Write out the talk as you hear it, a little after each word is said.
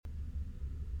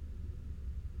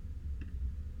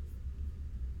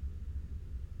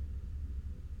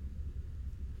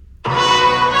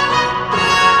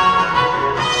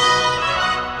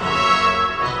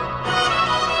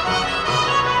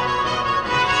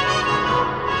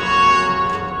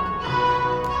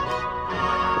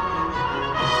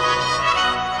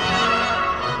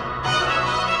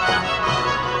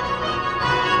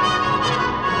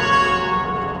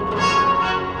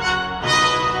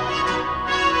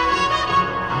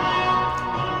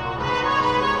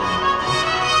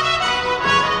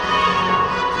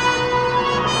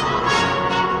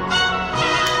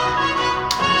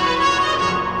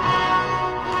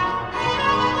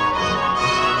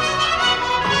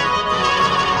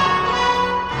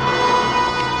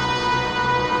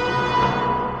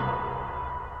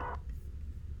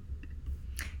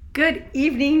Good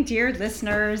evening, dear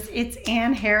listeners. It's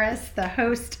Ann Harris, the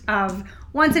host of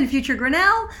Once and Future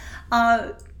Grinnell,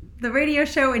 the radio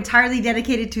show entirely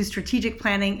dedicated to strategic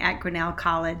planning at Grinnell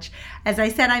College. As I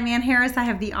said, I'm Ann Harris. I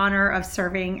have the honor of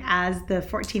serving as the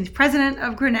 14th president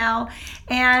of Grinnell,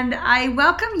 and I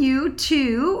welcome you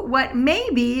to what may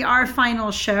be our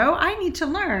final show. I need to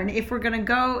learn if we're going to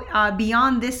go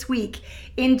beyond this week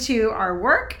into our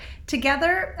work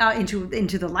together,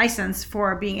 into the license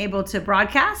for being able to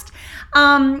broadcast.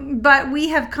 But we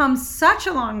have come such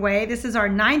a long way. This is our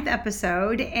 9th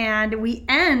episode, and we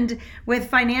end with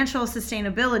financial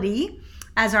sustainability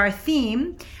as our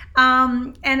theme.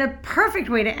 And a perfect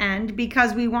way to end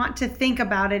because we want to think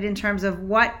about it in terms of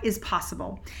what is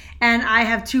possible. And I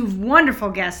have two wonderful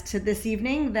guests this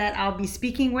evening that I'll be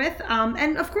speaking with.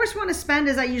 And of course, want to spend,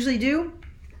 as I usually do,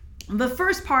 the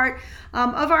first part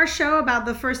of our show, about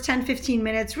the first 10-15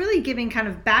 minutes, really giving kind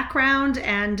of background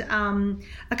and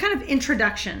a kind of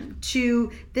introduction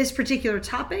to this particular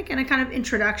topic and a kind of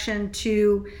introduction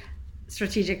to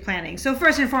strategic planning. So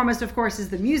first and foremost, of course, is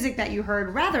the music that you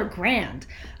heard, rather grand,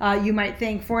 you might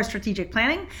think, for strategic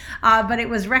planning, but it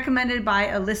was recommended by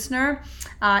a listener.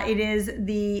 It is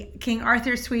the King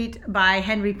Arthur Suite by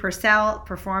Henry Purcell,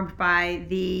 performed by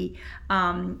the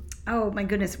oh my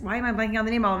goodness, why am I blanking on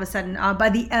the name all of a sudden? By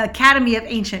the Academy of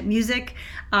Ancient Music,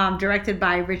 directed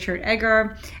by Richard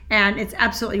Egger. And it's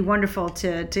absolutely wonderful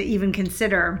to even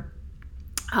consider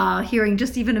hearing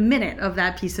just even a minute of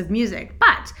that piece of music.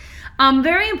 But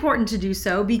very important to do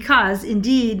so because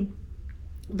indeed,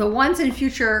 the Once and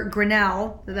Future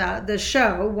Grinnell, the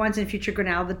show, Once and Future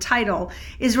Grinnell, the title,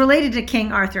 is related to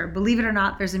King Arthur. Believe it or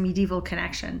not, there's a medieval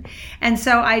connection. And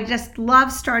so I just love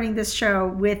starting this show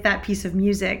with that piece of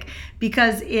music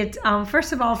because it,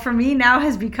 first of all, for me now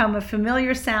has become a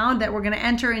familiar sound that we're going to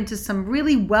enter into some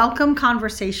really welcome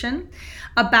conversation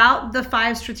about the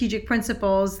 5 strategic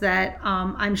principles that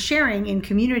I'm sharing in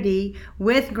community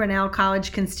with Grinnell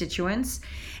College constituents.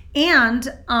 And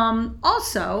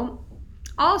also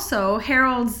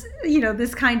heralds,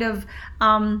 this kind of,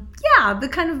 the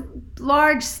kind of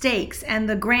large stakes and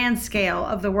the grand scale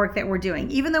of the work that we're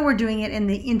doing, even though we're doing it in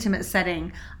the intimate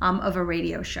setting of a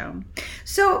radio show.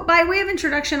 So by way of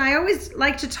introduction, I always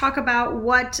like to talk about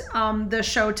what the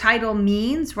show title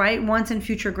means, right? Once and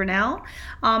Future Grinnell,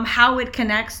 how it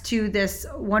connects to this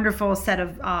wonderful set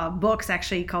of books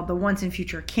actually called The Once and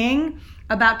Future King,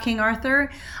 about King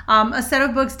Arthur, a set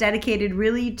of books dedicated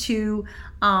really to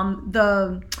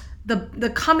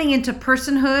the coming into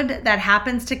personhood that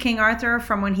happens to King Arthur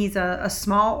from when he's a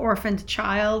small orphaned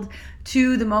child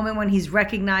to the moment when he's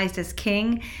recognized as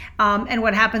king. And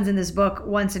what happens in this book,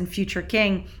 Once and Future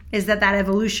King, is that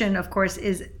evolution, of course,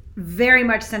 is very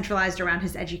much centralized around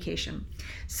his education.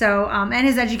 So, and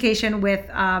his education with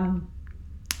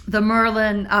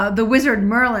the wizard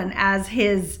Merlin as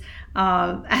his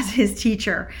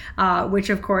teacher, which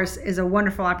of course is a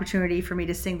wonderful opportunity for me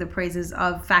to sing the praises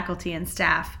of faculty and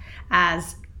staff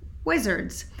as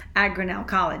wizards at Grinnell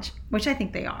College, which I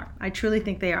think they are. I truly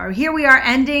think they are. Here we are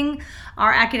ending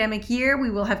our academic year. We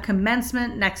will have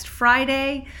commencement next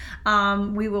Friday.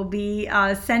 We will be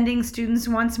sending students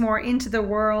once more into the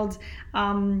world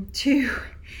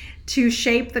to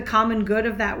shape the common good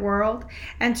of that world,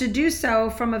 and to do so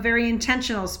from a very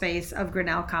intentional space of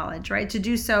Grinnell College, right? To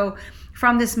do so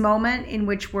from this moment in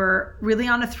which we're really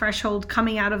on a threshold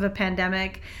coming out of a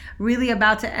pandemic, really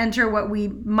about to enter what we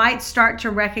might start to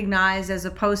recognize as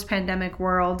a post-pandemic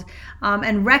world,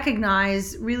 and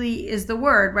recognize really is the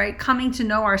word, right? Coming to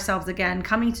know ourselves again,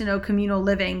 coming to know communal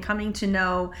living, coming to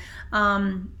know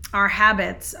our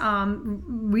habits,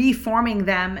 reforming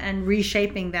them and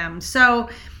reshaping them. So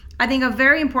I think a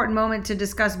very important moment to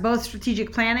discuss both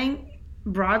strategic planning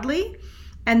broadly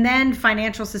and then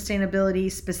financial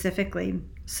sustainability specifically.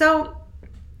 So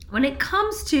when it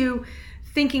comes to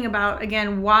thinking about,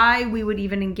 again, why we would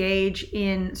even engage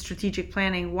in strategic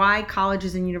planning, why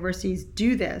colleges and universities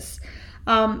do this,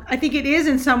 I think it is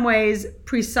in some ways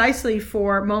precisely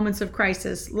for moments of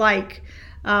crisis, like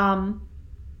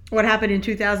what happened in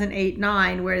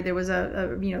 2008-9, where there was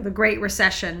the Great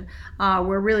Recession,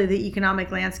 where really the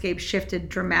economic landscape shifted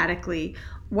dramatically.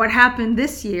 What happened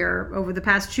this year, over the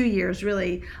past 2 years,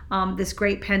 really, this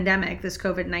great pandemic, this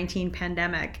COVID-19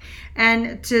 pandemic,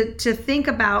 and to think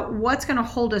about what's going to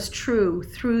hold us true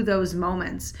through those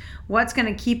moments, what's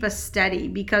going to keep us steady,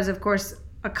 because of course,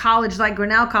 a college like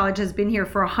Grinnell College has been here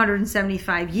for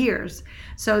 175 years.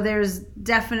 So there's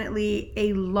definitely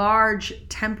a large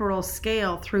temporal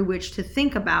scale through which to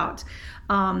think about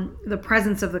the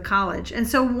presence of the college. And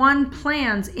so one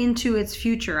plans into its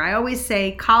future. I always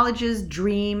say colleges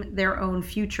dream their own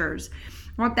futures.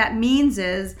 What that means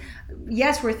is,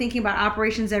 yes, we're thinking about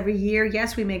operations every year.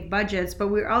 Yes, we make budgets, but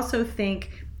we also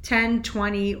think 10,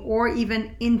 20, or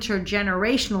even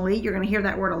intergenerationally. You're going to hear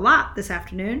that word a lot this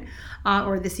afternoon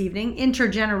or this evening,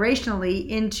 intergenerationally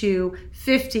into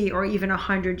 50 or even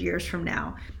 100 years from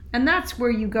now. And that's where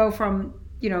you go from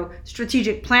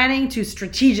strategic planning to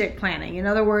strategic planning. In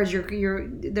other words,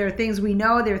 there are things we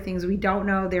know, there are things we don't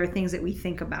know, there are things that we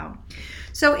think about.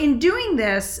 So in doing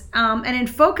this and in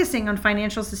focusing on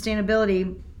financial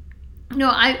sustainability,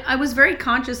 I was very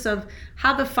conscious of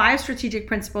how the 5 strategic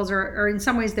principles are in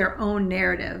some ways their own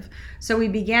narrative. So we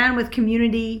began with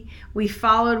community, we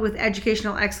followed with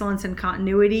educational excellence and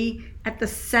continuity. At the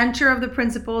center of the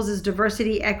principles is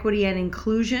diversity, equity, and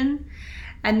inclusion.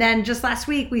 And then just last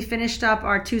week, we finished up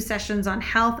our 2 sessions on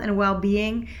health and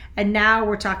well-being, and now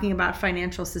we're talking about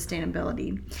financial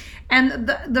sustainability. And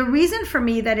the reason for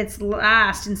me that it's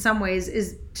last in some ways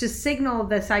is to signal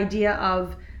this idea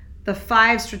of the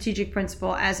 5 strategic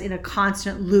principles as in a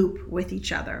constant loop with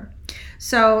each other.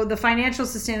 So the financial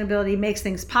sustainability makes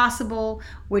things possible,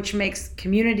 which makes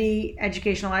community,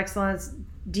 educational excellence,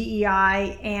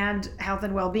 DEI, and health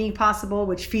and well-being possible,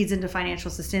 which feeds into financial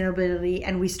sustainability,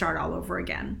 and we start all over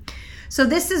again. So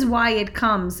this is why it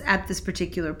comes at this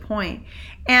particular point.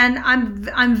 And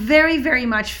I'm very, very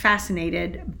much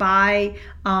fascinated by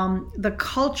the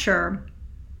culture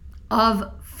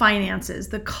of finances,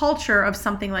 the culture of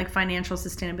something like financial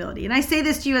sustainability. And I say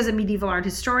this to you as a medieval art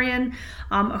historian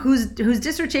whose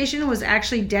dissertation was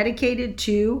actually dedicated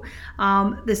to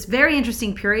this very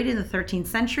interesting period in the 13th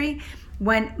century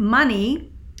when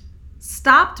money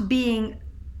stopped being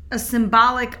a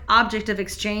symbolic object of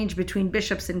exchange between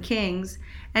bishops and kings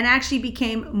and actually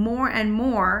became more and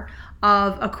more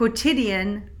of a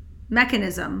quotidian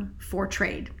mechanism for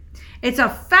trade. It's a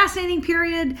fascinating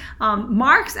period.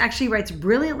 Marx actually writes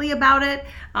brilliantly about it,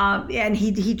 and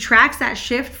he tracks that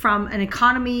shift from an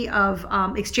economy of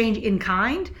exchange in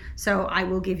kind. So I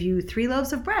will give you 3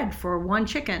 loaves of bread for 1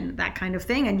 chicken, that kind of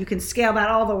thing. And you can scale that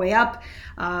all the way up.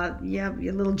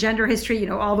 Your little gender history,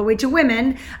 all the way to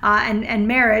women and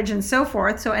marriage and so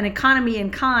forth. So an economy in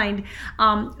kind,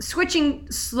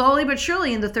 switching slowly but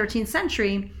surely in the 13th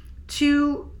century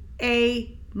to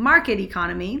a market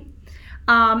economy.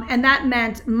 And that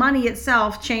meant money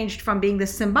itself changed from being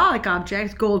this symbolic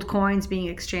object, gold coins being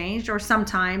exchanged, or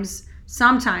sometimes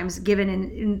given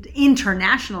in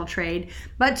international trade,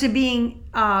 but to being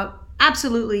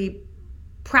absolutely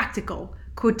practical,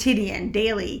 quotidian,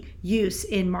 daily use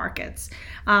in markets.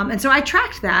 And so I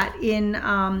tracked that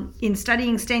in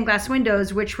studying stained glass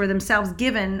windows, which were themselves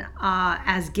given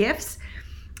as gifts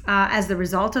as the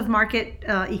result of market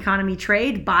economy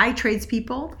trade by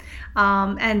tradespeople,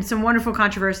 and some wonderful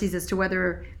controversies as to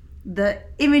whether the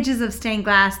images of stained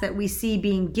glass that we see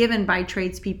being given by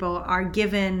tradespeople are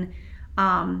given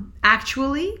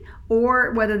actually,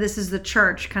 or whether this is the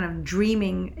church kind of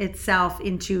dreaming itself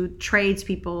into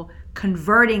tradespeople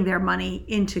converting their money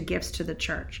into gifts to the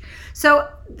church. So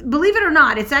believe it or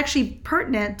not, it's actually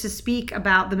pertinent to speak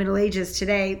about the Middle Ages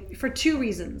today for 2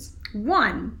 reasons.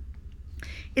 One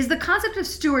is the concept of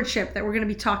stewardship that we're going to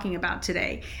be talking about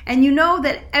today. And you know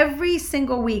that every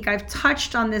single week I've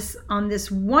touched on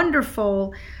this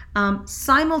wonderful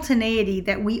simultaneity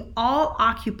that we all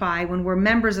occupy when we're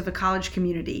members of a college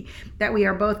community, that we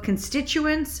are both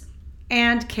constituents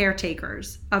and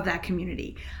caretakers of that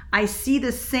community. I see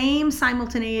the same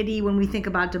simultaneity when we think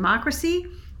about democracy.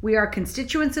 We are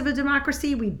constituents of a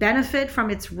democracy. We benefit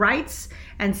from its rights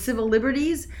and civil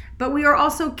liberties, but we are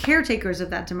also caretakers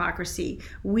of that democracy.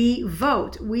 We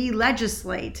vote, we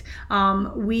legislate,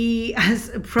 we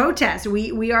protest,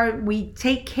 we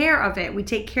take care of it. We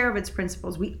take care of its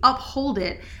principles. We uphold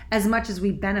it as much as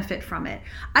we benefit from it.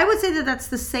 I would say that that's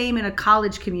the same in a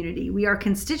college community. We are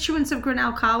constituents of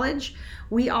Grinnell College.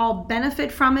 We all benefit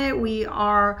from it. We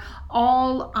are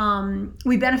all,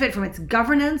 we benefit from its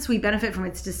governance. We benefit from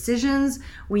its decisions.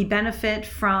 We benefit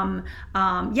from,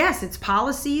 yes, its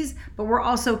policies, but we're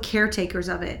also caretakers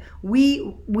of it.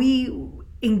 We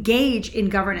engage in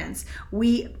governance.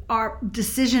 We are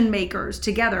decision makers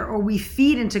together, or we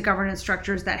feed into governance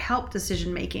structures that help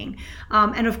decision making.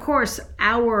 And of course,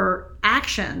 our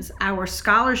actions, our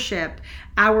scholarship,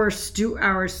 our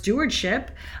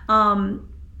stewardship,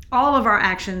 all of our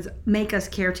actions make us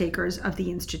caretakers of the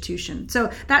institution.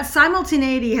 So that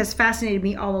simultaneity has fascinated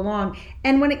me all along.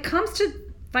 And when it comes to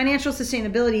financial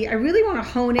sustainability, I really want to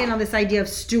hone in on this idea of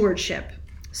stewardship.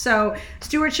 So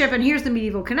stewardship, and here's the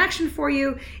medieval connection for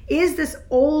you, is this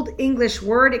Old English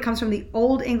word. It comes from the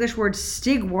Old English word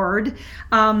stigward,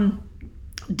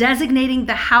 designating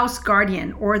the house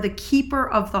guardian or the keeper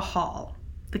of the hall.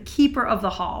 the keeper of the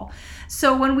hall.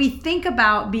 So when we think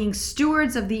about being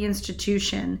stewards of the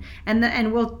institution,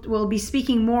 and we'll be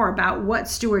speaking more about what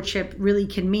stewardship really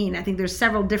can mean. I think there's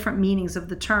several different meanings of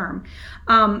the term.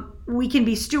 We can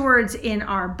be stewards in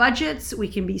our budgets. We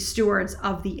can be stewards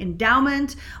of the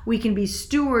endowment. We can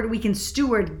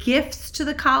steward gifts to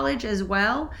the college as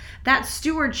well. That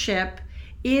stewardship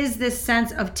is this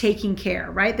sense of taking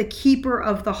care, right? The keeper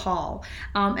of the hall.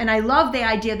 And I love the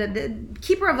idea that the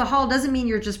keeper of the hall doesn't mean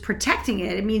you're just protecting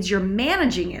it. It means you're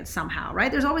managing it somehow,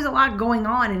 right? There's always a lot going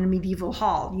on in a medieval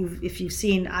hall. If you've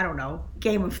seen, I don't know,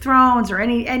 Game of Thrones or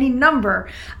any number,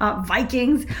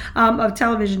 Vikings, of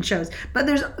television shows. But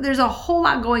there's a whole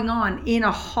lot going on in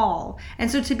a hall.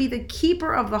 And so to be the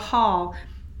keeper of the hall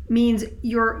means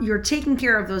you're taking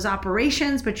care of those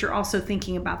operations, but you're also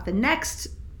thinking about the next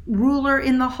ruler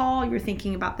in the hall. You're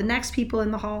thinking about the next people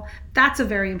in the hall. That's a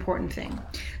very important thing.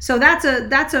 So that's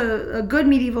a good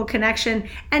medieval connection.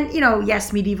 And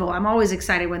yes, medieval, I'm always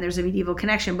excited when there's a medieval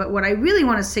connection, but what I really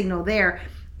want to signal there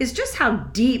is just how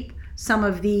deep some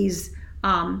of these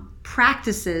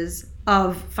practices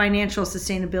of financial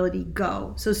sustainability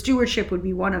go. So stewardship would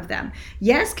be one of them.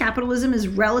 Yes, capitalism is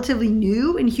relatively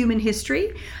new in human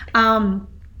history.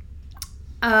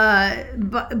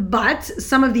 But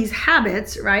some of these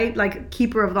habits, right, like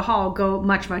keeper of the hall, go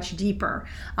much, much deeper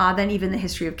than even the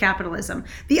history of capitalism.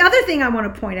 The other thing I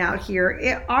want to point out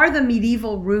here are the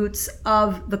medieval roots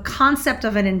of the concept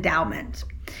of an endowment.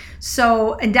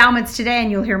 So endowments today,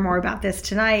 and you'll hear more about this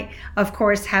tonight, of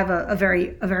course, have a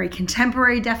very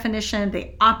contemporary definition.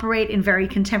 They operate in very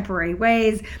contemporary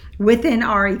ways within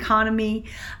our economy.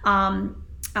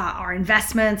 Our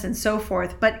investments and so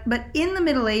forth. But in the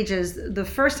Middle Ages, the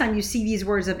first time you see these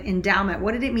words of endowment,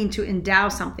 what did it mean to endow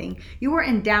something? You were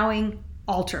endowing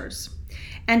altars.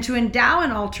 And to endow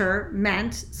an altar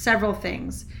meant several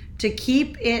things. To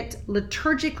keep it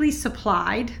liturgically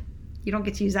supplied. You don't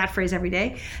get to use that phrase every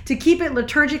day. To keep it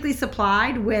liturgically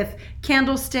supplied with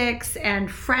candlesticks and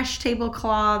fresh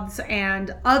tablecloths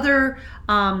and other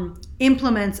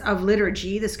implements of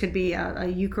liturgy. This could be a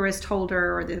Eucharist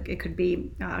holder, or it could be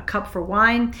a cup for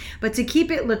wine, but to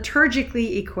keep it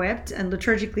liturgically equipped and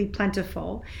liturgically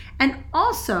plentiful, and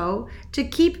also to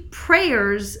keep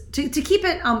prayers, to keep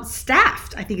it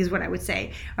staffed, I think is what I would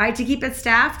say, right? To keep it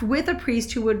staffed with a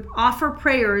priest who would offer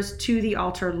prayers to the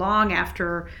altar long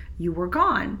after you were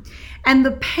gone. And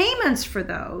the payments for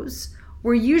those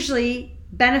were usually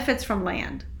benefits from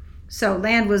land. So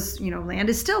land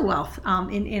is still wealth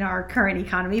in our current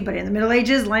economy, but in the Middle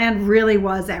Ages, land really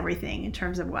was everything in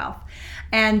terms of wealth.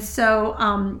 And so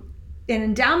an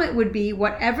endowment would be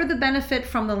whatever the benefit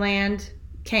from the land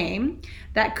came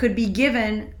that could be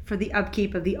given for the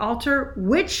upkeep of the altar,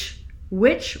 which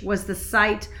was the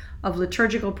site of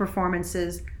liturgical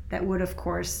performances that would, of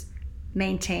course,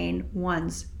 maintain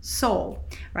one's soul,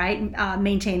 right?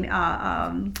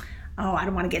 I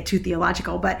don't want to get too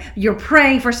theological, but you're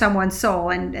praying for someone's soul,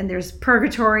 and there's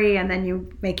purgatory, and then you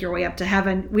make your way up to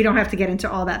heaven. We don't have to get into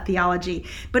all that theology,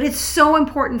 but it's so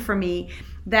important for me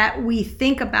that we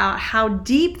think about how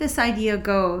deep this idea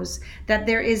goes, that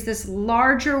there is this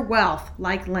larger wealth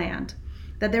like land,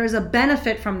 that there is a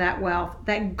benefit from that wealth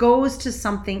that goes to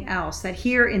something else, that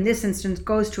here in this instance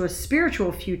goes to a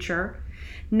spiritual future.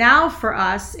 Now for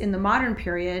us in the modern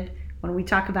period, when we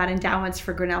talk about endowments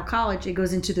for Grinnell College, it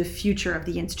goes into the future of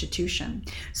the institution.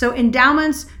 So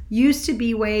endowments used to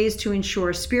be ways to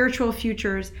ensure spiritual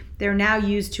futures. They're now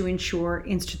used to ensure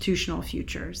institutional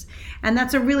futures. And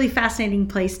that's a really fascinating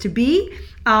place to be.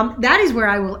 That is where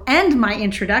I will end my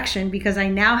introduction, because I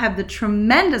now have the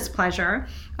tremendous pleasure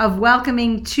of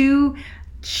welcoming two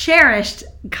cherished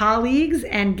colleagues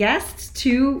and guests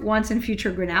to Once and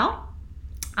Future Grinnell.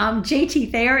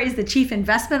 JT Thayer is the Chief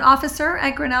Investment Officer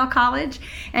at Grinnell College,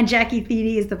 and Jackie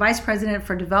Thede is the Vice President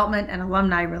for Development and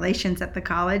Alumni Relations at the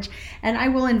college. And I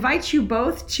will invite you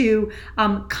both to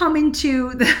come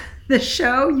into the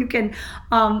show. You can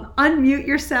unmute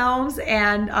yourselves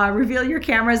and reveal your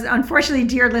cameras. Unfortunately,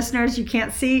 dear listeners, you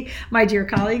can't see my dear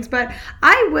colleagues, but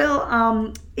I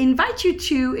will invite you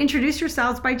to introduce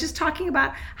yourselves by just talking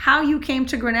about how you came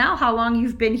to Grinnell, how long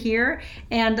you've been here,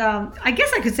 and I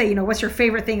guess I could say, what's your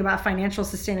favorite thing about financial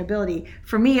sustainability?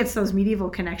 For me, it's those medieval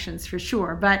connections for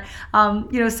sure, but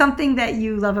something that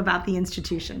you love about the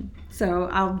institution.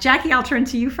 So Jackie, I'll turn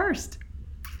to you first.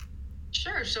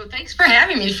 Sure. So thanks for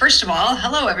having me. First of all,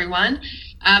 hello, everyone.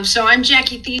 So I'm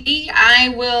Jackie Thede.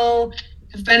 I will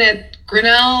have been at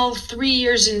Grinnell 3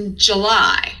 years in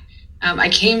July. I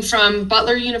came from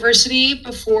Butler University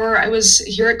before I was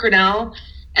here at Grinnell,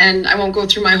 and I won't go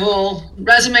through my whole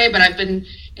resume, but I've been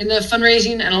in the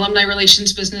fundraising and alumni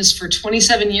relations business for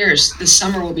 27 years. This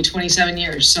summer will be 27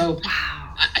 years. So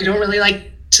wow. I don't really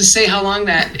like to say how long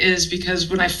that is, because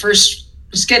when I first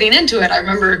was getting into it, I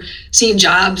remember seeing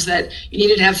jobs that you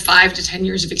needed to have 5 to 10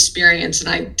 years of experience, and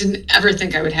I didn't ever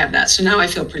think I would have that. So now I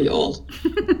feel pretty old.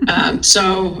 And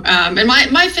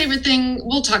my favorite thing,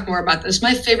 we'll talk more about this.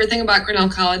 My favorite thing about Grinnell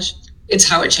College, it's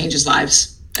how it changes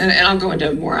lives. And I'll go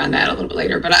into more on that a little bit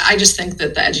later. But I just think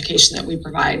that the education that we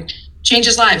provide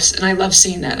changes lives, and I love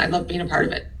seeing that. I love being a part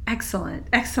of it. Excellent.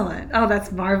 Oh,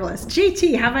 that's marvelous.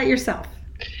 JT, how about yourself?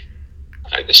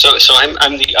 So I'm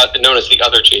known as the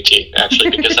other JT,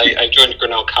 actually, because I joined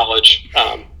Grinnell College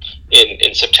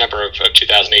in September of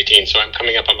 2018. So I'm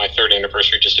coming up on my third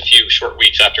anniversary just a few short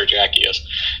weeks after Jackie is.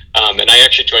 And I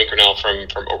actually joined Grinnell from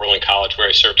Oberlin College, where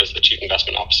I served as the chief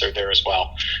investment officer there as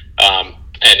well.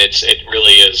 And it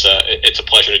really is it's a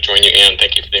pleasure to join you, Anne.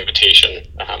 Thank you for the invitation.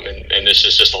 And this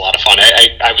is just a lot of fun.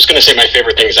 I was going to say my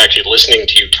favorite thing is actually listening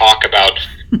to you talk about,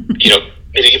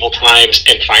 medieval times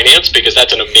and finance, because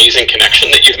that's an amazing connection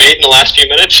that you've made in the last few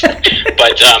minutes.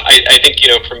 But I think,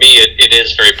 for me, it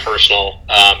is very personal.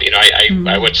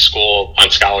 I went to school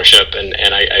on scholarship,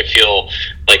 and I feel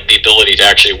like the ability to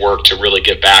actually work to really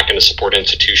give back and to support an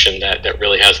institution that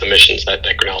really has the missions that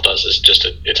Grinnell does is just,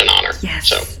 it's an honor. Yes.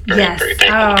 So very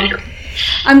thankful to be here.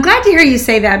 I'm glad to hear you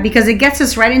say that, because it gets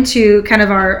us right into kind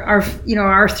of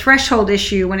our threshold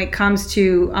issue when it comes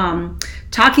to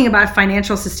talking about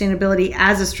financial sustainability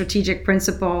as a strategic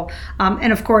principle.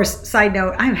 And of course, side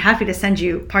note, I'm happy to send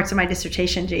you parts of my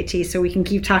dissertation, JT, so we can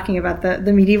keep talking about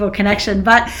the medieval connection.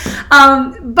 But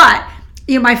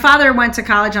my father went to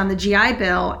college on the GI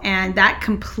Bill, and that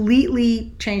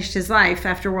completely changed his life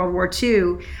after World War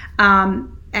II.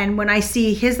 And when I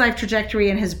see his life trajectory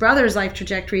and his brother's life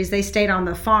trajectories, they stayed on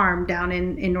the farm down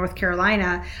in North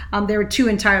Carolina. There were two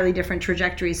entirely different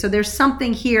trajectories. So there's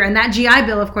something here. And that GI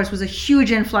Bill, of course, was a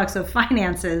huge influx of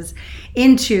finances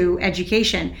into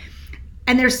education.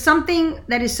 And there's something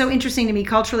that is so interesting to me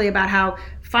culturally about how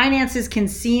finances can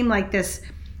seem like this,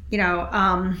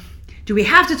 do we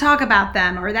have to talk about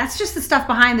them, or that's just the stuff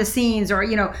behind the scenes, or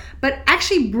but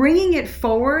actually bringing it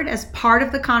forward as part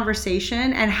of the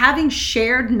conversation and having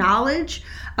shared knowledge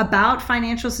about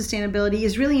financial sustainability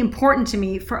is really important to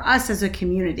me for us as a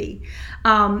community.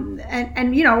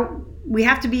 And we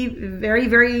have to be very,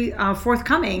 very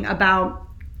forthcoming about,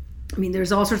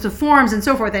 there's all sorts of forums and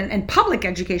so forth, and public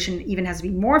education even has to be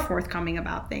more forthcoming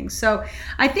about things. So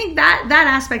I think that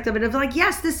aspect of it, of like,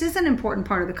 yes, this is an important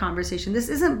part of the conversation. This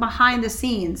isn't behind the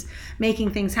scenes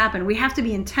making things happen. We have to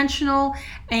be intentional,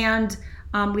 and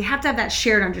we have to have that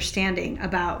shared understanding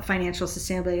about financial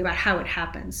sustainability, about how it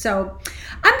happens. So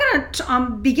I'm going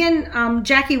to begin,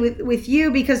 Jackie, with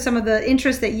you, because some of the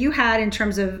interest that you had in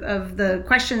terms of the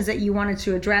questions that you wanted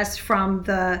to address from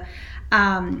the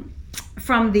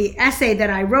essay that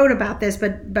I wrote about this,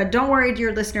 but don't worry,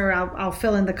 dear listener, I'll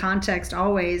fill in the context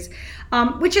always,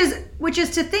 which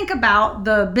is to think about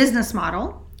the business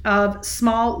model of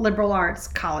small liberal arts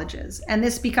colleges. And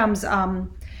this becomes an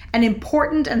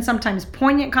important and sometimes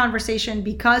poignant conversation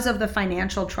because of the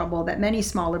financial trouble that many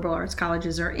small liberal arts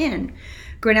colleges are in.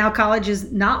 Grinnell College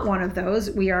is not one of those.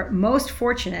 We are most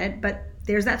fortunate, but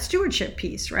there's that stewardship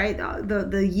piece, right?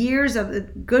 The years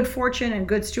of good fortune and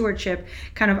good stewardship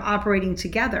kind of operating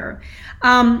together.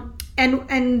 And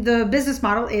the business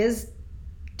model is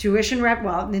tuition,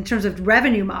 in terms of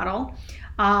revenue model,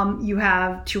 you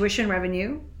have tuition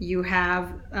revenue, you have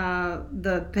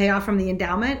the payoff from the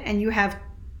endowment, and you have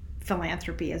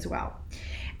philanthropy as well.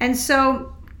 And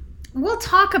so we'll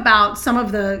talk about some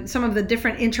of the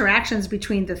different interactions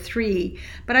between the three,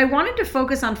 but I wanted to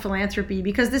focus on philanthropy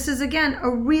because this is, again, a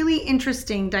really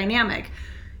interesting dynamic.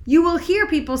 You will hear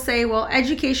people say, well,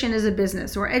 education is a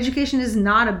business, or education is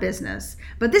not a business.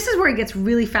 But this is where it gets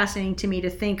really fascinating to me to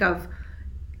think of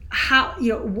how,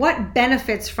 what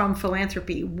benefits from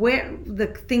philanthropy, where the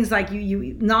things like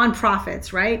you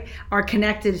nonprofits, right, are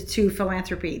connected to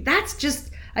philanthropy. I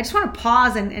just want to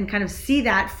pause and kind of see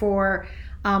that for,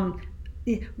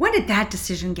 when did that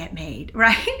decision get made,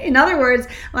 right? In other words,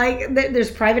 like there's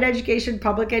private education,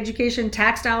 public education,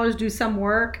 tax dollars do some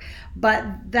work, but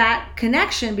that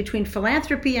connection between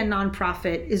philanthropy and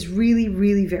nonprofit is really,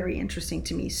 really very interesting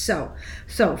to me. So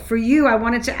for you, I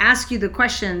wanted to ask you the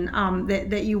question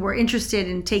that you were interested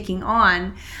in taking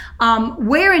on.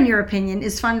 Where, in your opinion,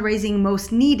 is fundraising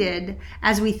most needed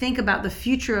as we think about the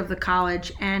future of the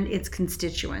college and its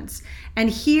constituents? And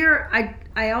here,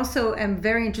 I also am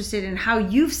very interested in how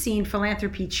you've seen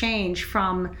philanthropy change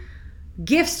from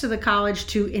gifts to the college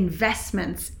to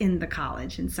investments in the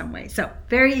college in some way. So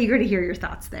very eager to hear your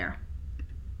thoughts there.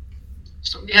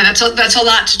 So yeah, that's a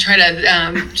lot to try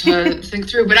to think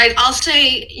through. But I'll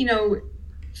say,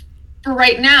 for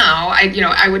right now,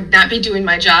 I would not be doing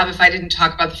my job if I didn't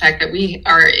talk about the fact that we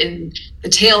are in the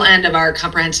tail end of our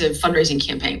comprehensive fundraising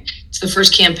campaign. It's the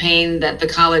first campaign that the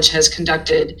college has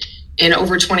conducted in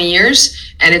over 20 years,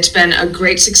 and it's been a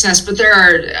great success. But there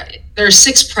are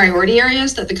 6 priority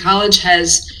areas that the college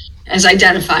has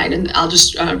identified, and I'll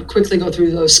just quickly go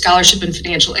through those. Scholarship and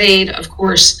financial aid, of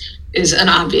course, is an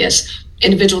obvious.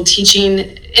 Individually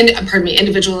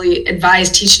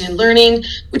advised teaching and learning,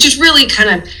 which is really kind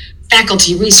of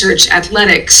faculty, research,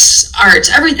 athletics, arts,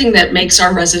 everything that makes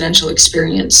our residential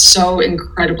experience so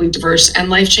incredibly diverse and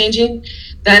life-changing.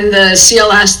 Then the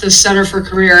CLS, the Center for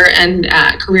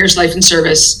Careers, Life and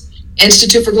Service,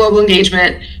 Institute for Global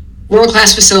Engagement,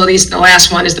 world-class facilities, and the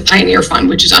last one is the Pioneer Fund,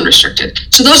 which is unrestricted.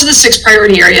 So those are the 6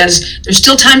 priority areas. There's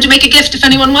still time to make a gift if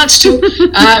anyone wants to.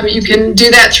 You can do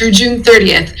that through June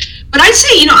 30th. But I'd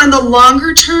say, on the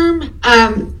longer term,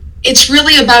 it's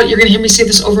really about, you're going to hear me say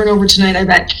this over and over tonight, I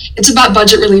bet, it's about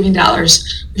budget relieving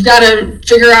dollars. We've got to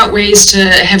figure out ways to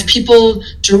have people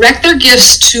direct their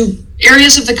gifts to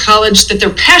areas of the college that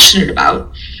they're passionate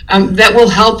about, that will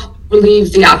help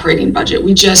relieve the operating budget.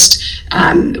 We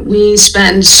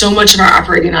spend so much of our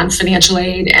operating on financial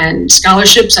aid and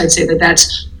scholarships. I'd say that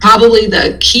that's probably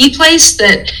the key place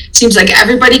that seems like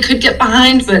everybody could get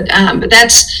behind, but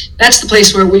that's the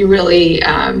place where we really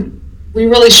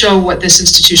show what this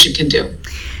institution can do.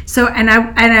 So, and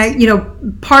I,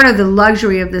 part of the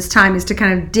luxury of this time is to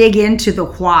kind of dig into the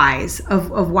whys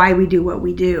of why we do what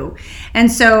we do.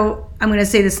 And so I'm going to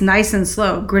say this nice and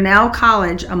slow. Grinnell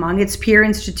College, among its peer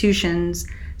institutions,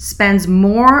 spends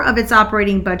more of its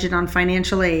operating budget on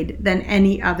financial aid than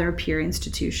any other peer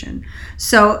institution.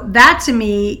 So that to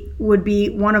me would be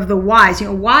one of the whys.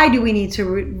 Why do we need to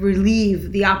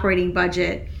relieve the operating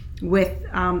budget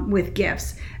with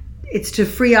gifts? It's to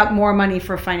free up more money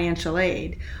for financial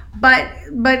aid. But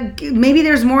maybe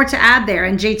there's more to add there.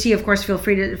 And JT, of course, feel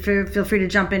free to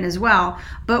jump in as well.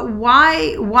 But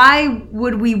why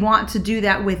would we want to do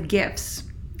that with gifts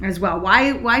as well?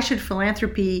 Why should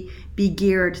philanthropy be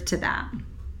geared to that?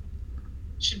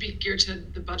 Should be geared to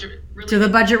the budget relief. To the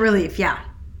budget relief, yeah.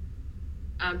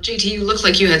 JT, you look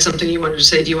like you had something you wanted to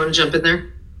say. Do you want to jump in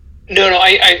there? No.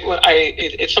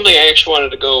 It's something I actually wanted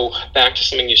to go back to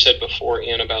something you said before,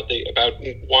 Ann, about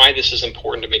why this is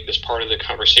important to make this part of the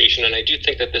conversation. And I do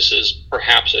think that this is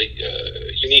perhaps a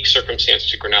unique circumstance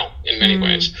to Grinnell in many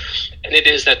ways. And it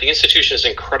is that the institution is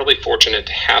incredibly fortunate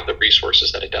to have the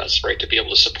resources that it does, right, to be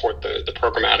able to support the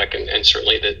programmatic and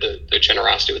certainly the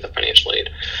generosity with the financial aid.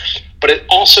 But it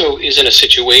also is in a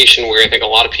situation where I think a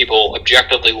lot of people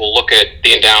objectively will look at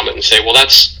the endowment and say, well,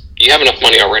 you have enough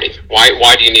money already.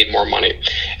 Why do you need more money?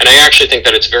 And I actually think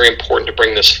that it's very important to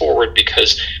bring this forward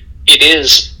because it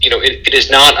is, it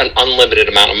is not an unlimited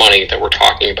amount of money that we're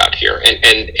talking about here.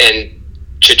 And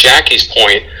to Jackie's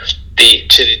point,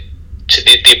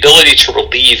 the ability to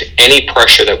relieve any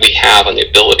pressure that we have on the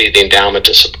ability of the endowment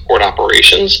to support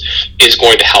operations is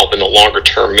going to help in the longer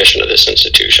term mission of this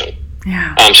institution.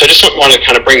 Yeah. So I just want to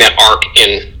kind of bring that arc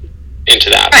into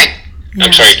that. Right. Yeah.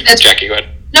 I'm sorry, Jackie, go ahead.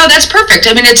 No, that's perfect.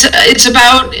 I mean, it's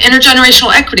about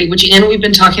intergenerational equity, which Ann, we've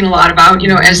been talking a lot about,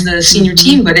 as the senior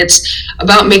team, but it's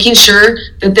about making sure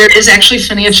that there is actually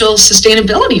financial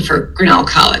sustainability for Grinnell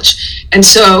College. And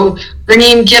so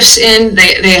bringing gifts in,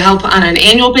 they help on an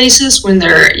annual basis when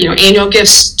they're, annual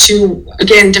gifts to,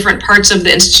 again, different parts of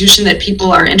the institution that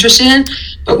people are interested in.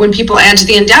 But when people add to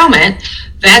the endowment,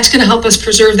 that's going to help us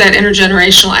preserve that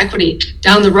intergenerational equity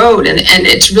down the road. And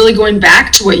it's really going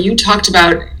back to what you talked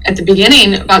about at the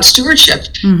beginning about stewardship.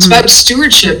 Mm-hmm. It's about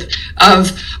stewardship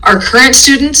of our current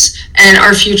students and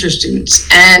our future students.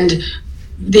 And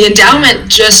the endowment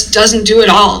just doesn't do it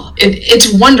all.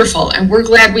 It's wonderful, and we're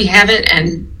glad we have it,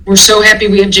 and we're so happy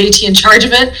we have JT in charge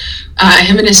of it.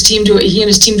 He and his team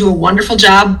do a wonderful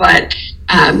job, but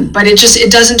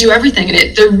it doesn't do everything.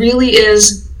 And there really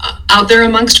is, out there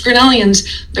amongst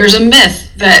Grinnellians, there's a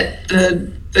myth that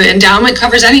the endowment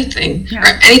covers anything, or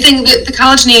anything that the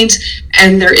college needs,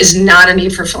 and there is not a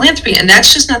need for philanthropy, and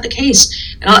that's just not the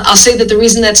case. And I'll say that the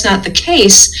reason that's not the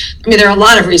case, there are a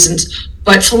lot of reasons,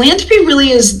 but philanthropy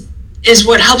really is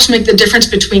what helps make the difference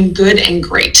between good and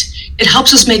great. It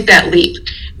helps us make that leap.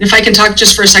 And if I can talk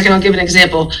just for a second, I'll give an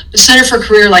example. The Center for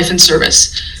Career, Life and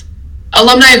Service.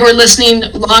 Alumni who are listening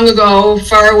long ago,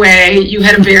 far away, you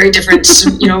had a very different,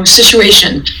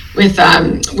 situation with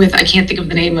I can't think of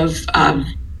the name of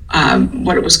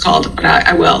what it was called, but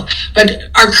I will. But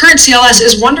our current CLS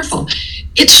is wonderful.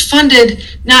 It's funded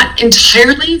not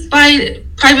entirely by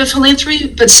private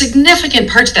philanthropy, but significant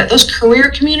parts of that, those career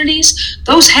communities,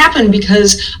 those happen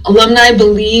because alumni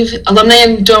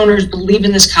and donors believe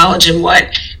in this college and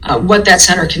what that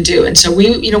center can do. And so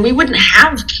we wouldn't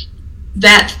have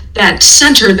that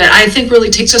center that I think really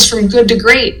takes us from good to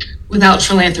great without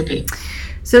philanthropy.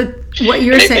 So what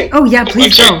you're saying,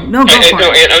 please go. No, go for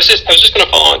it. And I was just going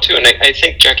to follow on too, and I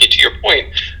think, Jackie, to your point,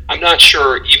 I'm not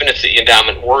sure, even if the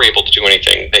endowment were able to do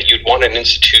anything, that you'd want an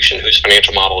institution whose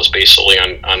financial model is based solely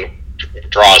on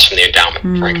draws from the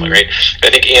endowment, frankly, right? I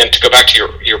think, Ann, to go back to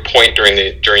your point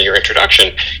during your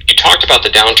introduction, you talked about the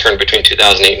downturn between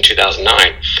 2008 and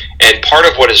 2009, and part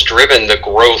of what has driven the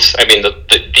growth, I mean,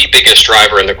 the biggest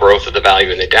driver in the growth of the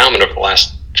value in the endowment over the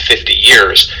last 50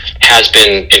 years has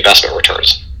been investment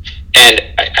returns. And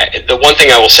the one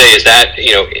thing I will say is that,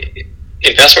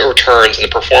 investment returns and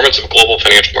the performance of global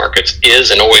financial markets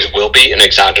is and always will be an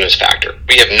exogenous factor.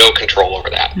 We have no control over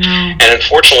that. And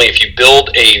unfortunately, if you build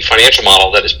a financial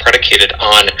model that is predicated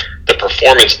on the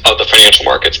performance of the financial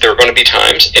markets, there are going to be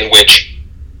times in which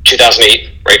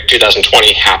 2008, right,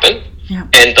 2020 happen.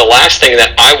 And the last thing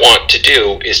that I want to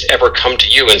do is ever come to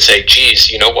you and say, geez,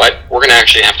 you know what, we're going to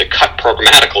actually have to cut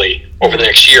programmatically over the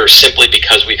next year simply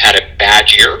because we've had a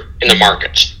bad year in the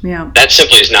markets. That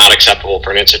simply is not acceptable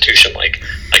for an institution like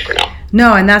Grinnell.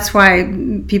 No, and that's why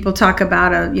people talk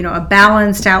about a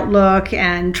balanced outlook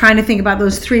and trying to think about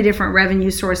those three different revenue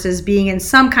sources being in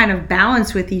some kind of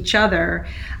balance with each other.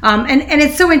 And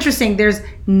it's so interesting. There's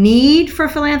need for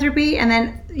philanthropy, and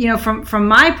then from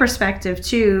my perspective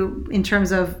too, in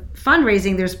terms of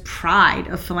fundraising, there's pride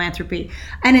of philanthropy.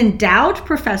 An endowed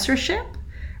professorship,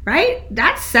 right?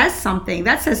 That says something.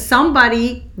 That says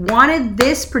somebody wanted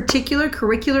this particular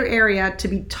curricular area to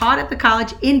be taught at the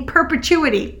college in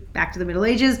perpetuity. Back to the Middle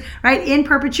Ages, right? In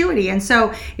perpetuity. And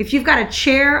so if you've got a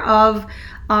chair of,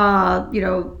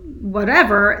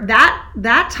 whatever,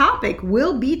 that topic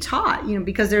will be taught,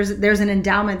 because there's an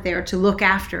endowment there to look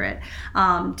after it,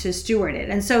 to steward it.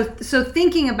 And so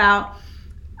thinking about,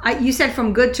 you said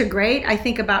from good to great, I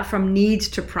think about from needs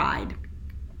to pride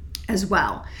as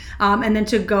well. And then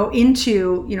to go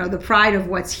into, the pride of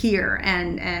what's here.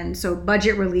 And so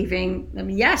budget relieving,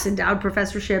 yes, endowed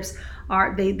professorships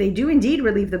they do indeed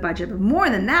relieve the budget, but more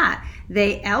than that,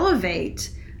 they elevate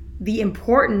the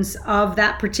importance of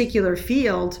that particular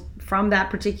field from that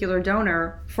particular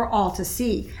donor for all to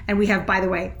see. And we have, by the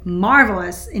way,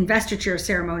 marvelous investiture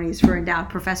ceremonies for endowed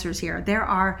professors here. There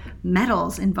are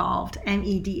medals involved,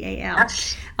 MEDAL.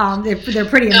 They're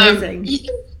pretty amazing.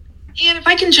 And if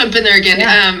I can jump in there again,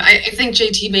 I think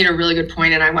JT made a really good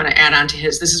point, and I want to add on to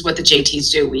his. This is what the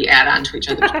JTs do. We add on to each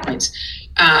other's points.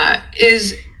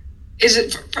 Is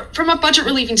it from a budget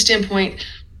relieving standpoint?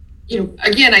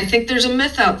 Again, I think there's a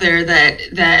myth out there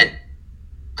that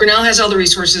Grinnell has all the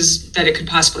resources that it could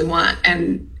possibly want,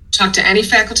 and talk to any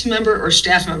faculty member or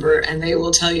staff member and they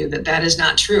will tell you that is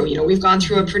not true. We've gone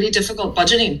through a pretty difficult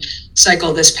budgeting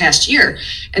cycle this past year.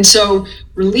 And so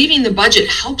relieving the budget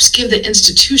helps give the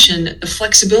institution the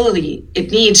flexibility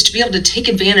it needs to be able to take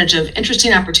advantage of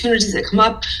interesting opportunities that come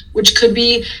up, which could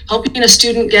be helping a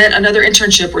student get another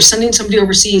internship or sending somebody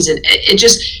overseas. And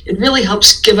it really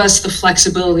helps give us the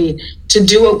flexibility to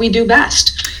do what we do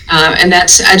best. And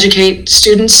that's educate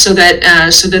students so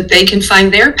that they can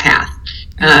find their path.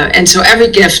 And so every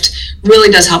gift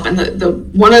really does help. And the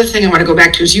one other thing I want to go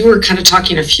back to is you were kind of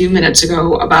talking a few minutes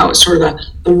ago about sort of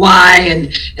the why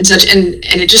and such, and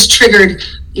it just triggered,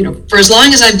 for as long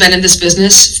as I've been in this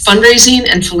business, fundraising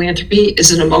and philanthropy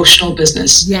is an emotional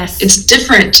business. Yes. It's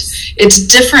different. It's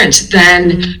different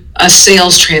than a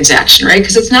sales transaction, right?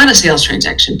 Because it's not a sales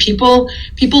transaction. People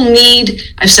need,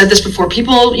 I've said this before,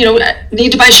 people,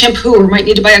 need to buy shampoo or might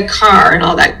need to buy a car and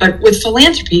all that. But with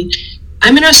philanthropy,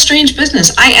 I'm in a strange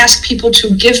business. I ask people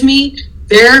to give me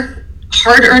their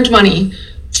hard-earned money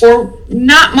for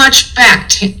not much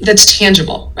back that's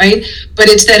tangible, right? But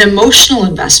it's that emotional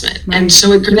investment. Right. And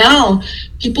so at Grinnell,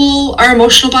 people are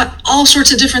emotional about all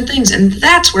sorts of different things. And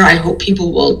that's where I hope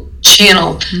people will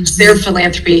channel their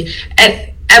philanthropy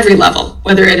at every level,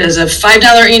 whether it is a $5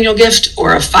 annual gift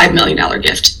or a $5 million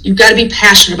gift. You've got to be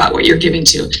passionate about what you're giving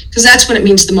to, because that's when it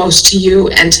means the most to you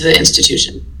and to the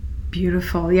institution.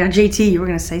 Beautiful. Yeah, JT, you were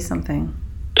going to say something.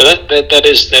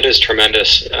 That is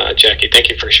tremendous, Jackie. Thank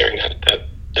you for sharing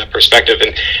that perspective.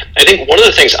 And I think one of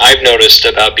the things I've noticed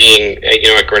about being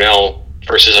at Grinnell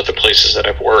versus other places that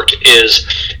I've worked is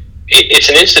it's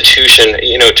an institution.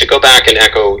 To go back and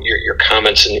echo your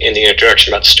comments in the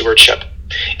introduction about stewardship,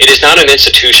 it is not an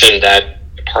institution that,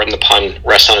 pardon the pun,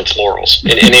 rests on its laurels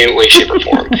in any way, shape, or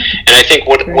form. And I think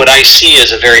what I see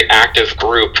is a very active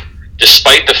group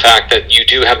despite the fact that you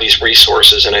do have these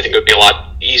resources, and I think it would be a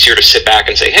lot easier to sit back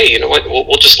and say, hey, you know what,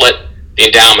 we'll just let the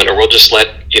endowment, or we'll just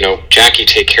let, Jackie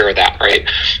take care of that, right?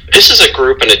 This is a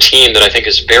group and a team that I think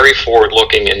is very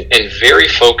forward-looking and very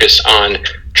focused on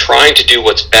trying to do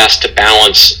what's best to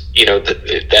balance,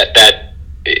 the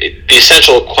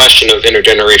essential question of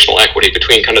intergenerational equity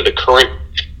between kind of the current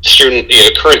student,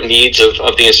 current needs of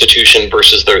the institution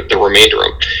versus the remainder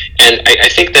of them. And I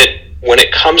think that when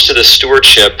it comes to the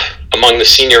stewardship among the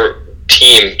senior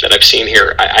team that I've seen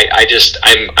here,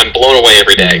 I'm blown away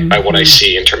every day by what I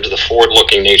see in terms of the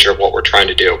forward-looking nature of what we're trying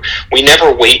to do. We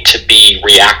never wait to be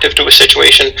reactive to a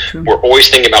situation. We're always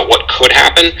thinking about what could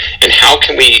happen and how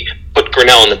can we put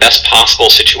Grinnell in the best possible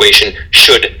situation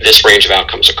should this range of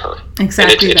outcomes occur.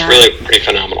 Exactly. And it's really pretty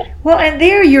phenomenal. Well, and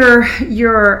there you're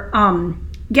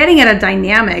getting at a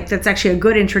dynamic that's actually a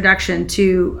good introduction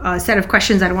to a set of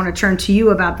questions I want to turn to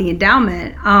you about the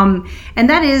endowment. And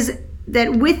that is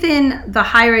that within the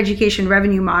higher education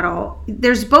revenue model,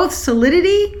 there's both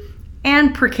solidity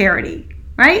and precarity,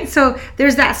 right? So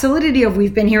there's that solidity of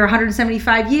we've been here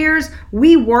 175 years,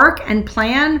 we work and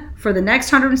plan for the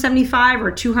next 175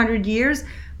 or 200 years,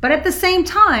 but at the same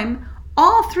time,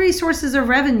 all three sources of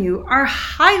revenue are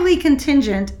highly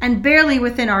contingent and barely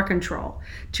within our control.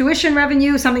 Tuition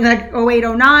revenue, something like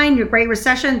 08-09, your Great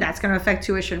Recession, that's going to affect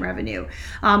tuition revenue.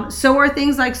 So are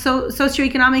things like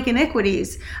socioeconomic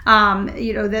inequities,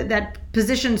 that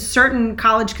position certain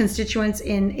college constituents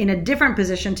in a different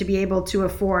position to be able to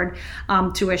afford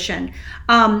tuition.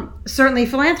 Certainly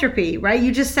philanthropy, right?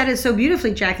 You just said it so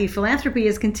beautifully, Jackie. Philanthropy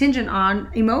is contingent on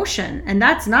emotion, and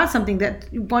that's not something that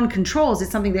one controls.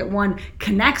 It's something that one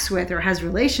connects with or has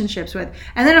relationships with.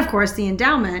 And then, of course, the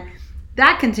endowment,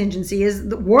 that contingency is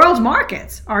the world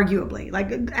markets, arguably,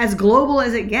 like as global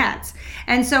as it gets.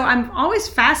 And so I'm always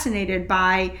fascinated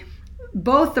by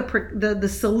both the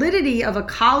solidity of a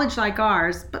college like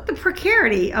ours, but the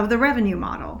precarity of the revenue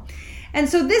model. And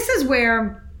so this is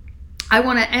where I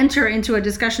want to enter into a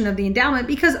discussion of the endowment,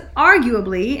 because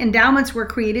arguably endowments were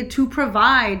created to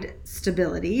provide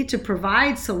stability, to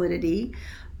provide solidity.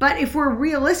 But if we're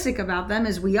realistic about them,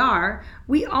 as we are,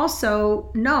 we also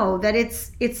know that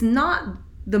it's not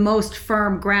the most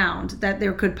firm ground that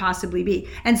there could possibly be.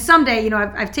 And someday,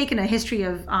 I've taken a history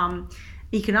of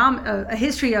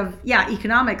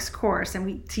economics course, and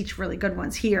we teach really good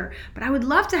ones here, but I would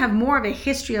love to have more of a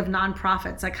history of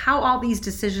nonprofits, like how all these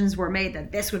decisions were made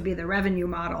that this would be the revenue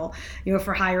model,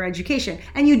 for higher education.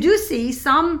 And you do see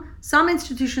some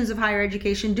institutions of higher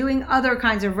education doing other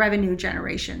kinds of revenue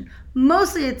generation.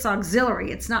 Mostly it's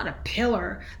auxiliary. It's not a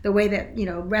pillar the way that,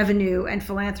 revenue and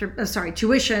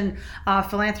tuition,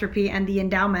 philanthropy, and the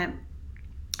endowment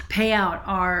payout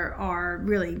are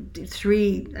really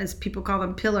three, as people call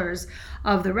them, pillars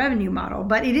of the revenue model.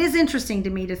 But it is interesting to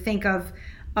me to think of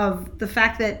the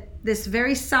fact that this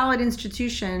very solid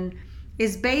institution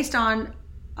is based on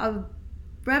a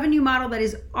revenue model that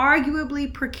is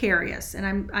arguably precarious.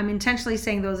 And I'm intentionally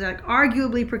saying those are like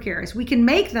arguably precarious. We can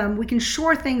make them, we can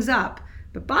shore things up,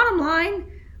 but bottom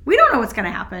line, we don't know what's going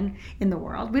to happen in the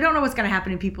world. We don't know what's going to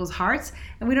happen in people's hearts,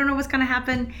 and we don't know what's going to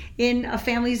happen in a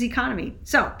family's economy.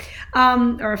 So,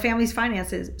 or a family's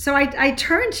finances. So I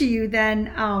turn to you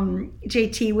then,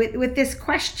 JT, with this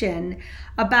question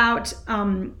about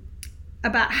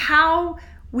how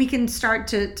we can start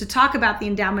to talk about the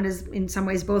endowment as in some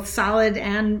ways both solid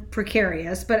and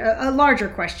precarious, but a larger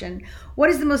question. What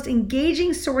is the most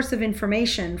engaging source of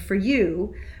information for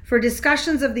you for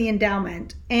discussions of the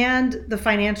endowment and the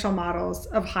financial models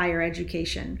of higher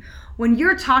education? When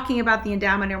you're talking about the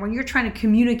endowment, or when you're trying to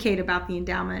communicate about the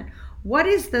endowment, what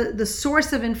is the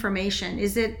source of information?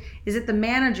 Is it the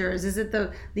managers? Is it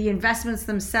the investments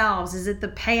themselves? Is it the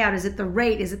payout? Is it the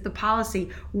rate? Is it the policy?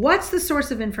 What's the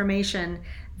source of information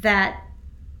that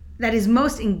is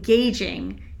most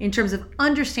engaging in terms of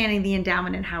understanding the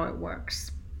endowment and how it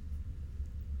works?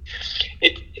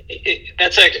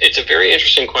 It's a very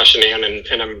interesting question, Anne, and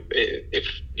if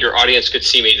your audience could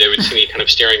see me, they would see me kind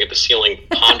of staring at the ceiling,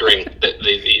 pondering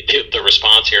the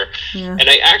response here. Yeah. And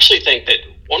I actually think that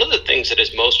one of the things that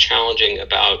is most challenging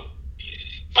about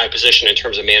my position in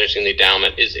terms of managing the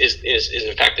endowment is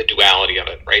in fact the duality of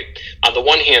it, right? On the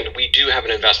one hand, we do have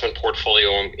an investment portfolio,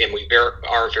 and we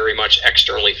are very much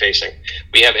externally facing.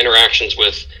 We have interactions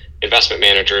with investment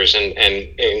managers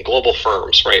and global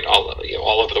firms, right,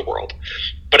 all over the world.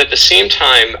 But at the same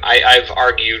time, I've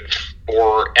argued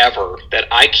forever that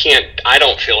I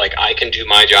don't feel like I can do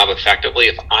my job effectively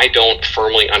if I don't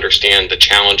firmly understand the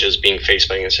challenges being faced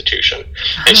by the institution.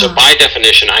 And so by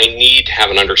definition, I need to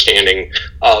have an understanding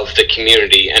of the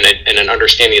community and an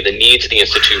understanding of the needs of the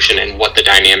institution and what the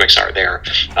dynamics are there.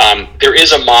 There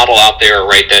is a model out there,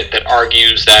 right, that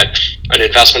argues that an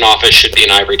investment office should be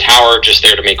an ivory tower just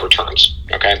there to make returns.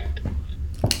 Okay.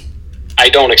 I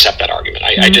don't accept that argument.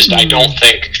 I don't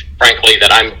think, frankly,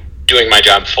 that I'm doing my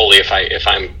job fully if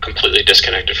I'm completely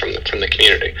disconnected from the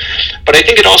community. But I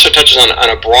think it also touches on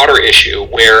a broader issue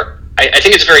where I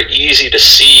think it's very easy to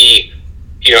see,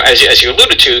 as you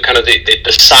alluded to, kind of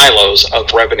the silos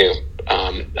of revenue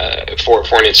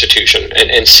for an institution,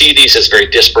 and see these as very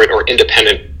disparate or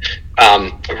independent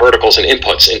verticals and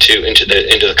inputs into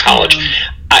the college.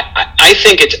 I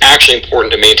think it's actually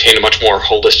important to maintain a much more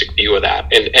holistic view of that,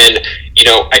 and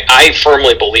I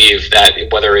firmly believe that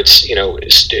whether it's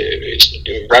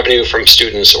revenue from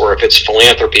students, or if it's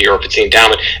philanthropy, or if it's the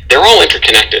endowment, they're all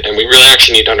interconnected, and we really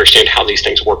actually need to understand how these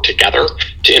things work together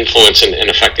to influence and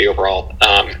affect the overall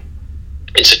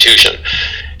institution.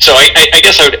 So I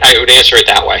guess I would answer it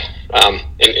that way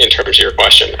in terms of your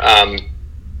question.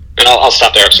 And I'll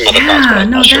stop there. I have some other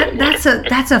thoughts. No,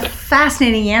 that's a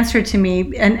fascinating answer to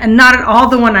me, and not at all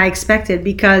the one I expected,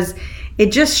 because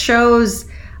it just shows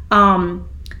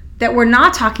that we're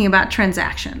not talking about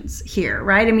transactions here,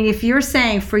 right? I mean, if you're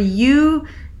saying for you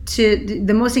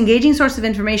the most engaging source of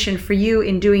information for you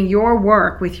in doing your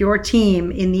work with your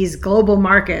team in these global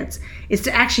markets is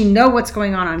to actually know what's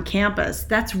going on campus,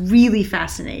 that's really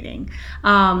fascinating.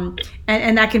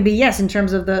 And that can be, yes, in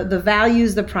terms of the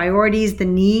values, the priorities, the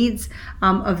needs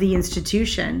of the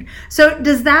institution. So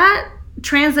does that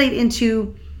translate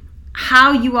into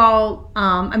how you all,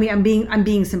 I'm being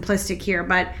simplistic here,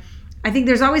 but I think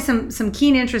there's always some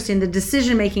keen interest in the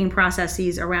decision-making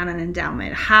processes around an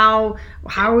endowment. How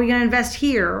are we going to invest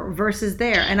here versus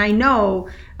there? And I know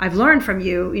I've learned from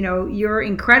you, you're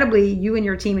you and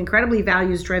your team incredibly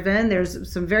values-driven.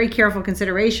 There's some very careful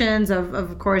considerations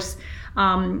of course,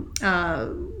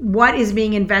 what is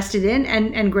being invested in,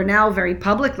 and Grinnell very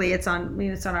publicly, it's on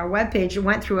our webpage, it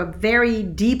went through a very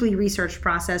deeply researched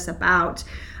process about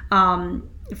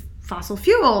fossil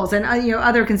fuels and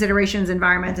other considerations,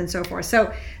 environment, and so forth.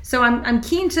 So I'm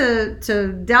keen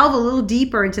to delve a little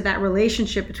deeper into that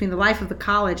relationship between the life of the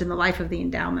college and the life of the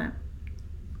endowment.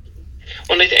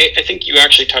 Well, I think you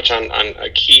actually touch on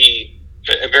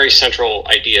a very central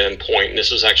idea and point, and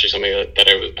this was actually something that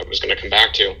I was going to come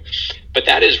back to. But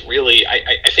that is really,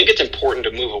 I think it's important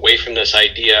to move away from this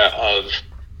idea of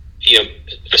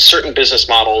certain business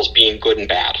models being good and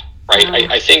bad.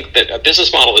 Right. I think that a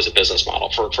business model is a business model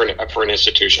for an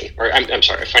institution, or I'm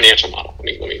sorry, a financial model. Let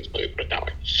me put it that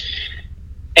way.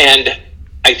 And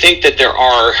I think that there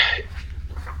are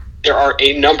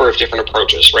a number of different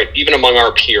approaches, right? Even among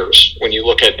our peers, when you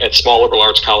look at small liberal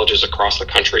arts colleges across the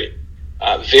country,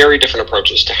 very different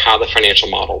approaches to how the financial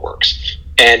model works.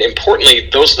 And importantly,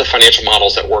 those are the financial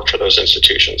models that work for those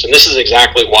institutions. And this is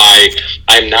exactly why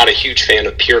I'm not a huge fan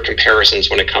of peer comparisons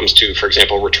when it comes to, for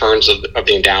example, returns of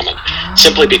the endowment,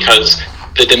 simply because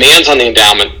the demands on the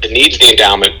endowment, the needs of the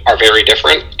endowment are very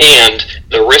different, and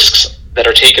the risks that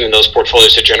are taken in those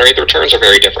portfolios to generate the returns are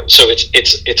very different. So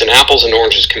it's an apples and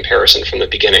oranges comparison from the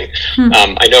beginning.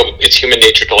 I know it's human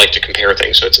nature to like to compare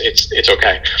things, so it's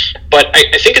okay. But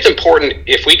I think it's important,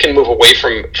 if we can move away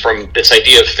from this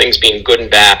idea of things being good and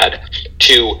bad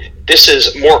to this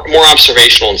is more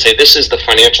observational, and say this is the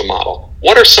financial model.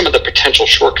 What are some of the potential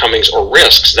shortcomings or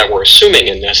risks that we're assuming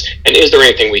in this, and is there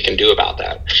anything we can do about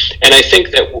that? And I think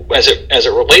that as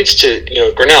it relates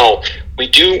to Grinnell, we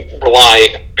do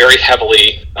rely very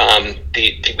heavily.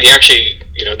 We actually,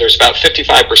 there's about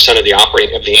 55% of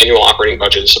the annual operating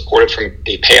budget is supported from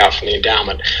the payout from the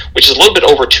endowment, which is a little bit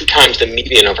over 2 times the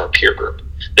median of our peer group.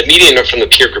 The median from the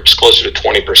peer group is closer to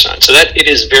 20%. So that it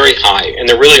is very high, and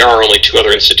there really are only 2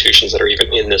 other institutions that are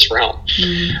even in this realm.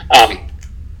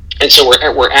 And so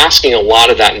we're asking a lot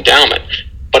of that endowment.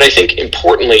 But I think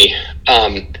importantly,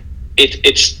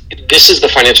 this is the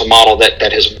financial model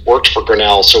that has worked for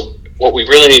Grinnell. So what we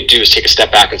really need to do is take a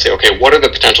step back and say, okay, what are the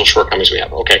potential shortcomings we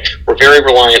have? Okay, we're very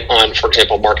reliant on, for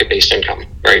example, market-based income,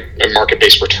 right, and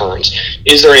market-based returns.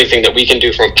 Is there anything that we can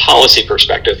do from a policy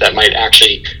perspective that might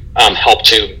actually help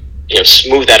to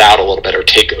smooth that out a little bit, or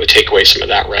take away some of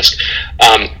that risk?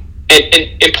 And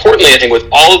importantly, I think with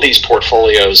all of these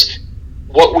portfolios,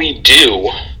 what we do,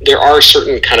 there are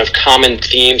certain kind of common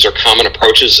themes or common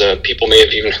approaches. People may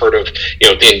have even heard of,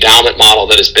 the endowment model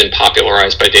that has been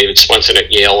popularized by David Swenson at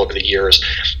Yale over the years.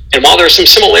 And while there are some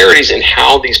similarities in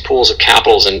how these pools of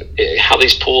capital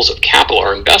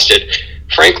are invested,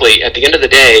 frankly, at the end of the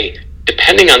day,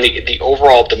 depending on the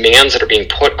overall demands that are being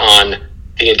put on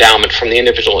the endowment from the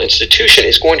individual institution,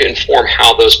 is going to inform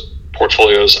how those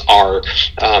portfolios are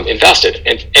invested.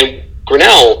 And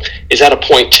Grinnell is at a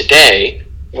point today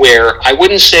where I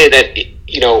wouldn't say that,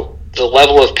 the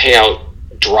level of payout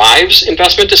drives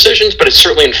investment decisions, but it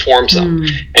certainly informs them.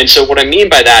 And so what I mean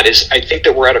by that is I think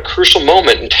that we're at a crucial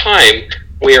moment in time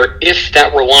where if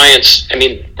that reliance,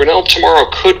 Grinnell tomorrow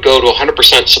could go to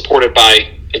 100% supported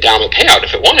by endowment payout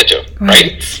if it wanted to,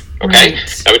 right? Okay,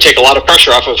 that would take a lot of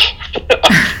pressure off of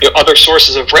other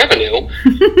sources of revenue.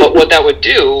 But what that would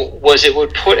do was it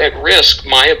would put at risk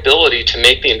my ability to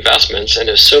make the investments and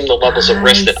assume the levels of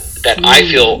risk that I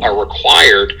feel are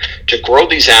required to grow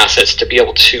these assets to be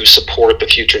able to support the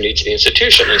future needs of the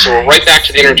institution. And so we're right back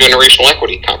to the intergenerational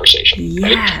equity conversation.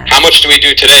 Right? How much do we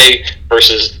do today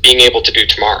versus being able to do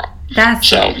tomorrow?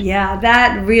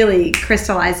 That really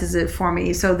crystallizes it for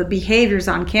me. So the behaviors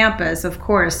on campus, of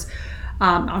course,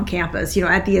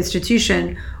 at the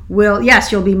institution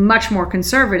you'll be much more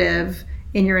conservative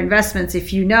in your investments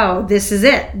if you know this is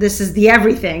it. This is the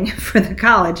everything for the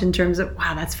college in terms of,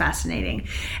 wow, that's fascinating.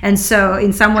 And so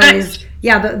in some ways,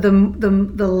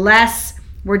 the less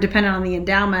we're dependent on the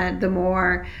endowment, the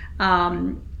more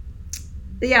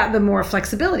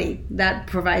flexibility that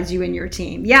provides you and your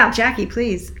team. Yeah, Jackie,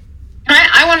 please.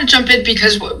 I want to jump in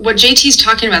because what JT's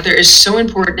talking about there is so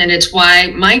important, and it's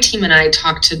why my team and I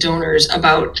talk to donors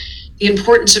about the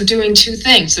importance of doing two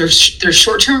things. There's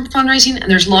short-term fundraising and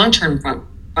there's long-term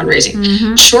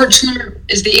fundraising. Short-term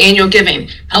is the annual giving,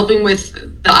 helping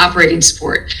with the operating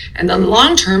support, and then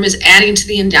long-term is adding to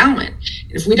the endowment.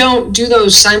 If we don't do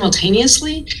those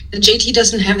simultaneously, then JT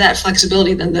doesn't have that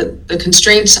flexibility. Then the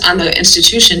constraints on the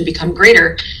institution become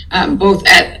greater, both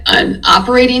at an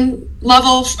operating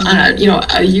level on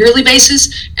a yearly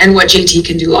basis and what JT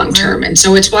can do long term. And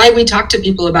so it's why we talk to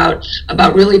people about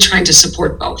really trying to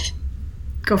support both.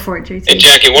 Go for it, JT. And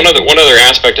Jackie, one other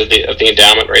aspect of the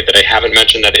endowment, right, that I haven't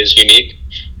mentioned that is unique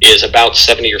is about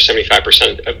 70 or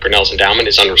 75% of Grinnell's endowment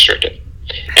is unrestricted.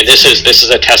 And this is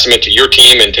a testament to your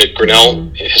team and to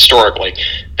Grinnell historically,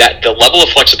 that the level of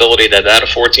flexibility that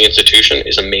affords the institution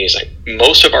is amazing.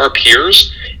 Most of our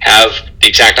peers have the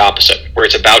exact opposite, where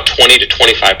it's about 20 to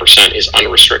 25% is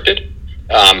unrestricted.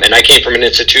 And I came from an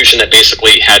institution that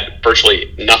basically had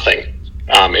virtually nothing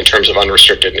in terms of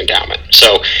unrestricted endowment.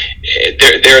 So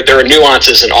there are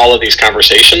nuances in all of these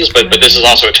conversations, but this is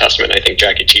also a testament, I think,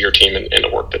 Jackie, to your team and the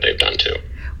work that they've done too.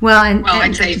 Well,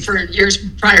 I'd say for years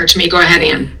prior to me. Go ahead,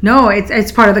 Ann. No,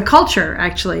 it's part of the culture,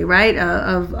 actually, right,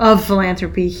 of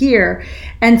philanthropy here.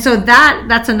 And so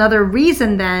that's another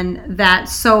reason then that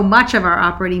so much of our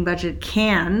operating budget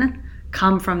can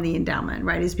come from the endowment,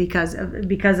 right, is because of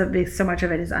so much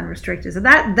of it is unrestricted. So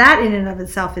that in and of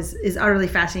itself is utterly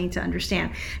fascinating to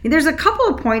understand. There's a couple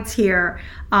of points here,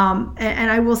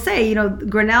 and I will say,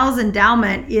 Grinnell's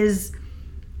endowment is,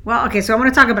 well, okay, so I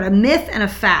want to talk about a myth and a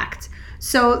fact.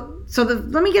 So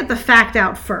let me get the fact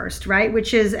out first, right?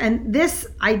 Which is, and this,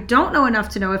 I don't know enough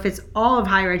to know if it's all of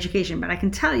higher education, but I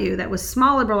can tell you that with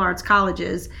small liberal arts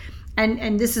colleges,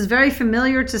 and this is very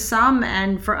familiar to some,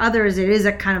 and for others, it is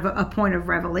a kind of a point of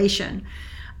revelation,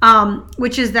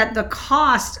 which is that the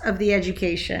cost of the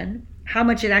education, how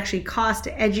much it actually costs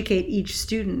to educate each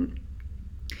student,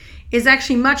 is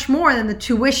actually much more than the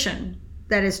tuition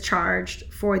that is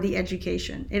charged for the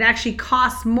education. It actually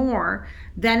costs more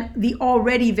than the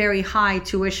already very high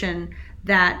tuition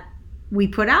that we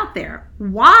put out there.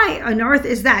 Why on earth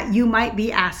is that, you might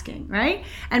be asking, right?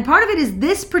 And part of it is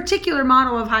this particular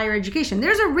model of higher education.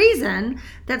 There's a reason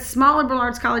that small liberal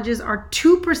arts colleges are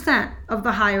 2% of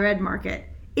the higher ed market.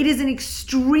 It is an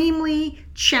extremely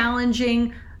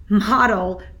challenging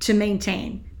model to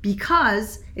maintain,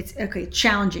 because it's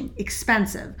challenging,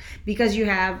 expensive, because you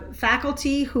have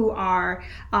faculty who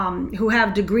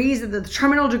have degrees, the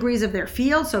terminal degrees of their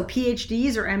field, so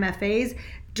PhDs or MFAs,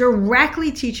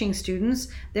 directly teaching students.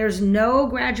 There's no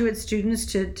graduate students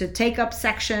to take up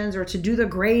sections or to do the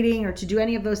grading or to do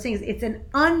any of those things. It's an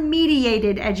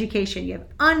unmediated education. You have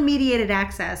unmediated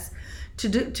access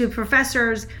to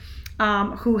professors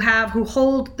who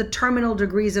hold the terminal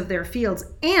degrees of their fields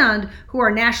and who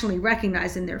are nationally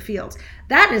recognized in their fields.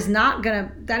 That is not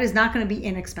gonna be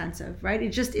inexpensive, right? It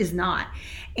just is not.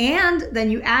 And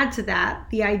then you add to that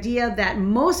the idea that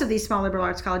most of these small liberal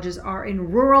arts colleges are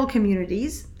in rural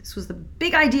communities. This was the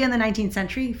big idea in the 19th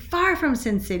century, far from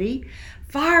Sin City,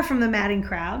 far from the madding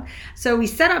crowd. So we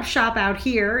set up shop out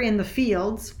here in the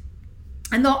fields,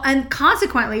 And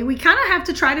consequently, we kind of have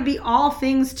to try to be all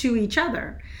things to each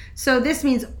other. So this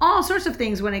means all sorts of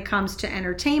things when it comes to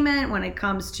entertainment, when it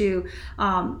comes to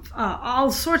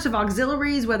all sorts of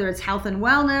auxiliaries, whether it's health and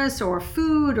wellness or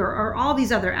food or all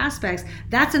these other aspects.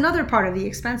 That's another part of the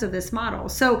expense of this model.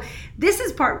 So this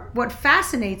is what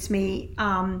fascinates me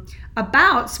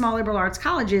about small liberal arts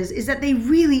colleges is that they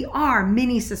really are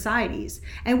mini societies.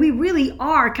 And we really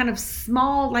are kind of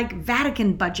small, like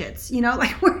Vatican budgets,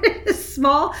 like we're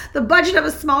the budget of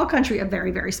a small country, a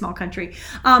very, very small country.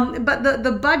 But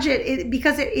the budget,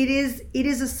 because it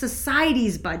is a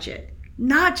society's budget,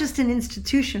 not just an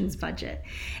institution's budget.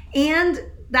 And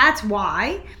that's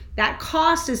why that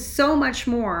cost is so much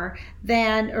more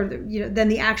than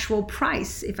the actual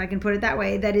price, if I can put it that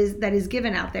way, that is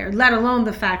given out there, let alone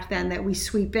the fact then that we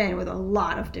sweep in with a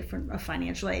lot of different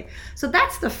financial aid. So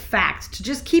that's the fact to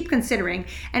just keep considering.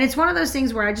 And it's one of those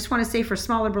things where I just want to say for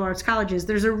small liberal arts colleges,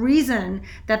 there's a reason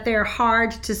that they're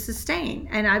hard to sustain.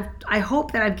 And I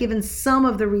hope that I've given some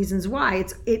of the reasons why.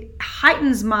 It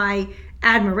heightens my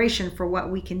admiration for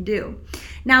what we can do.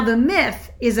 Now, the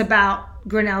myth is about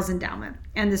Grinnell's endowment.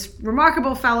 And this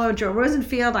remarkable fellow, Joe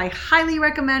Rosenfield, I highly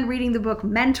recommend reading the book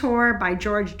Mentor by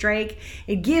George Drake.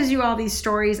 It gives you all these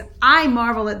stories. I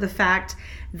marvel at the fact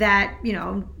that,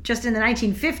 just in the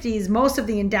 1950s, most of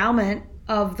the endowment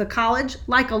of the college,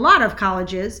 like a lot of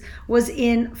colleges, was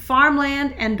in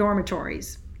farmland and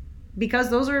dormitories, because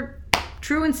those are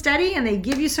true and steady and they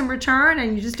give you some return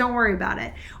and you just don't worry about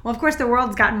it. Well, of course, the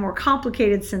world's gotten more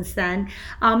complicated since then.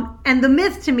 And the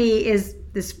myth to me is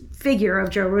this figure of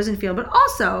Joe Rosenfield, but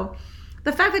also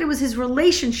the fact that it was his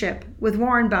relationship with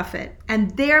Warren Buffett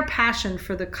and their passion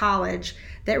for the college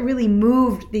that really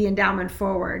moved the endowment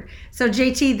forward. So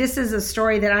JT, this is a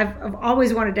story that I've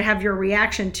always wanted to have your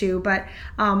reaction to, but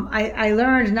I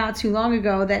learned not too long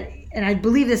ago that, and I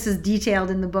believe this is detailed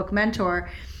in the book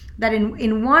Mentor, that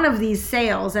in one of these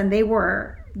sales, and they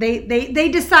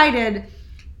decided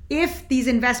if these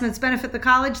investments benefit the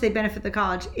college, they benefit the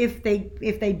college. If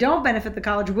they don't benefit the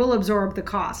college, we'll absorb the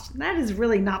cost. That is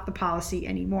really not the policy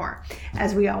anymore,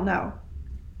 as we all know.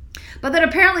 But that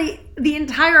apparently the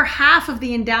entire half of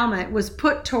the endowment was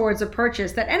put towards a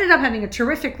purchase that ended up having a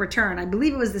terrific return. I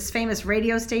believe it was this famous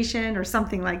radio station or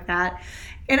something like that.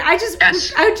 And I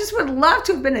just would love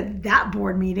to have been at that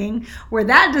board meeting where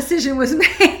that decision was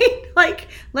made. Like,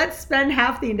 let's spend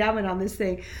half the endowment on this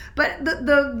thing. But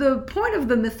the point of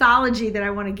the mythology that I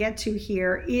want to get to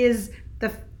here is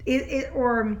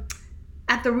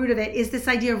at the root of it is this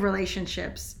idea of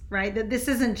relationships, right? That this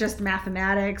isn't just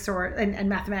mathematics and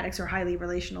mathematics are highly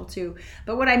relational too.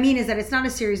 But what I mean is that it's not a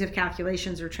series of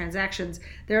calculations or transactions.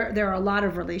 There are a lot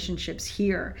of relationships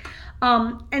here.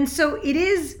 And so it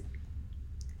is,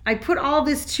 I put all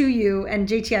this to you, and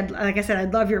JT, like I said,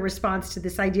 I'd love your response to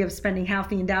this idea of spending half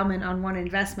the endowment on one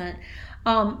investment.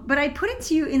 But I put it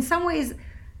to you in some ways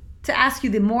to ask you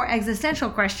the more existential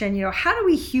question, how do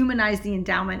we humanize the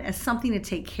endowment as something to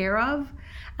take care of,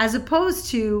 as opposed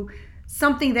to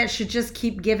something that should just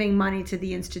keep giving money to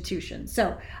the institution?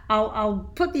 So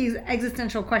I'll put the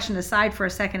existential question aside for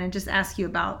a second and just ask you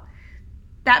about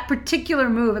that particular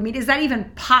move. I mean, is that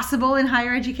even possible in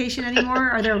higher education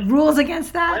anymore? Are there rules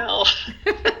against that? Well,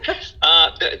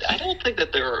 I don't think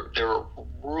that there are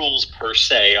rules per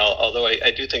se, although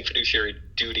I do think fiduciary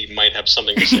duty might have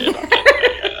something to say about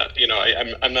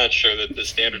that. I'm not sure that the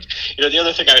standards. The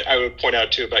other thing I would point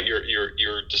out too about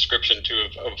your description too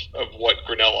of what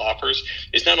Grinnell offers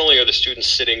is not only are the students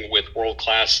sitting with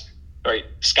world-class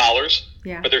scholars,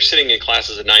 but they're sitting in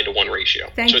classes at 9-to-1 ratio.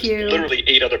 Thank so it's you. Literally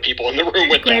 8 other people in the room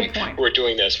with Great them point. who are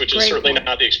doing this, which Great is certainly point.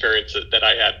 not the experience that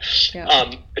I had.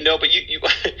 Yeah. No, but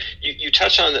you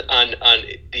touched on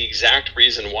the exact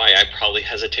reason why I probably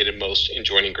hesitated most in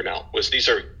joining Grinnell was these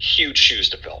are huge shoes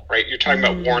to fill, right? You're talking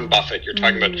about Warren Buffett, you're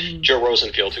talking about Joe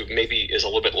Rosenfield, who maybe is a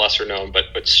little bit lesser known, but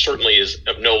certainly is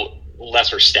of no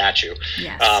lesser stature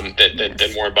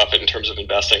than Warren Buffett in terms of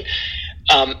investing.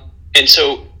 And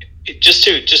so just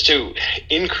to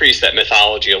increase that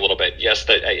mythology a little bit, yes,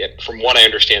 from what I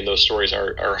understand, those stories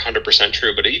are 100%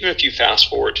 true. But even if you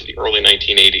fast forward to the early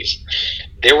 1980s,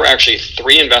 there were actually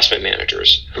 3 investment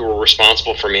managers who were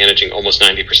responsible for managing almost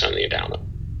 90% of the endowment,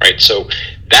 right? So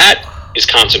that is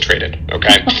concentrated,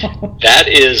 okay? That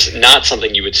is not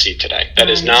something you would see today. That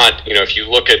is not, if you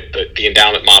look at the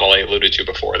endowment model I alluded to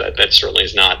before, that certainly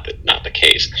is not the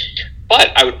case.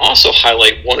 But I would also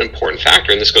highlight one important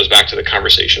factor, and this goes back to the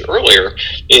conversation earlier,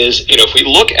 is if we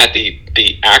look at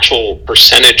the actual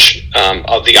percentage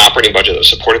of the operating budget that was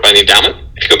supported by the endowment,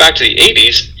 if you go back to the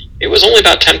 80s, it was only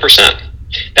about 10%.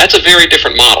 That's a very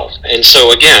different model. And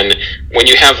so again, when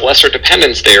you have lesser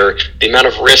dependence there, the amount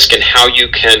of risk and how you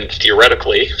can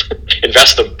theoretically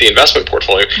invest the investment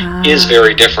portfolio is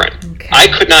very different. Okay. I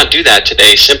could not do that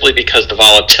today simply because the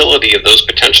volatility of those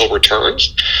potential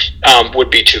returns would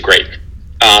be too great.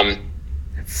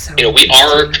 So we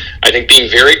are, I think, being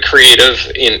very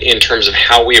creative in terms of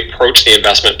how we approach the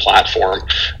investment platform,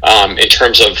 in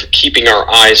terms of keeping our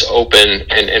eyes open.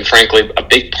 And frankly, a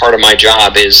big part of my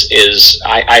job is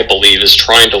I believe, is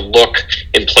trying to look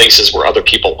in places where other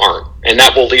people aren't. And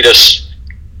that will lead us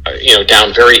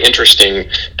down very interesting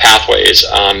pathways.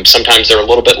 Sometimes they're a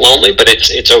little bit lonely, but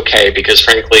it's okay, because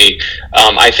frankly,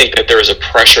 I think that there is a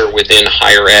pressure within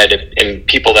higher ed and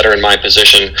people that are in my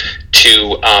position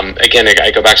to, again,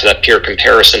 I go back to that peer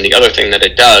comparison. The other thing that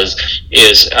it does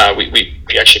is we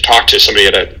actually talked to somebody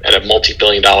at a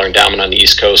multi-billion-dollar endowment on the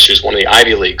East Coast who's one of the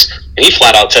Ivy Leagues, and he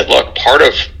flat out said, look, part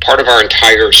of our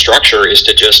entire structure is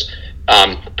to just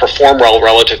perform well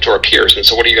relative to our peers. And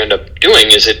so what you end up doing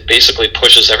is it basically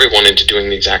pushes everyone into doing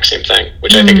the exact same thing,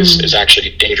 which I think is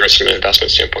actually dangerous from an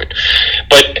investment standpoint.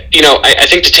 But I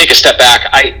think to take a step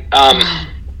back,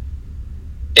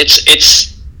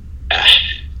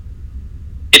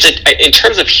 in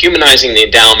terms of humanizing the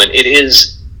endowment, it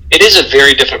is a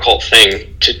very difficult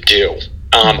thing to do.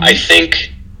 I think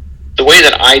the way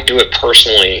that I do it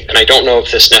personally, and I don't know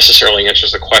if this necessarily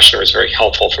answers the question or is very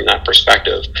helpful from that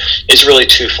perspective, is really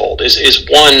twofold. Is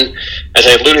one, as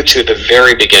I alluded to at the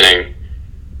very beginning,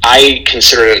 I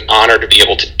consider it an honor to be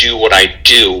able to do what I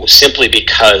do simply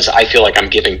because I feel like I'm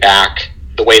giving back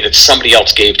the way that somebody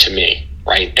else gave to me,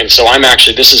 right? And so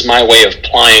this is my way of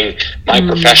applying my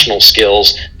professional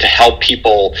skills to help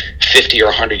people 50 or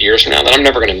 100 years from now that I'm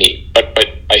never going to meet. But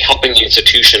by helping the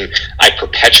institution, I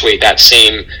perpetuate that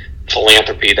same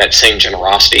philanthropy, that same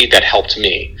generosity that helped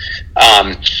me.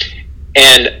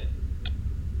 And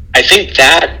I think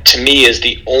that to me is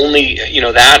the only,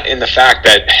 that and the fact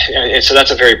that, and so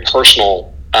that's a very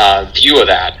personal view of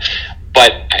that.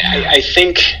 But I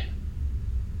think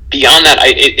beyond that,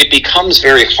 it becomes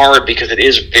very hard because it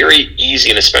is very easy,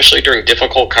 and especially during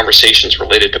difficult conversations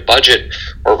related to budget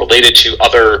or related to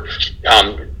other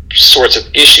sorts of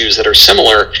issues that are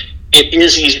similar, it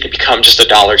is easy to become just a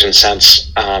dollars and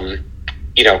cents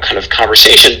kind of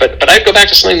conversation. But I'd go back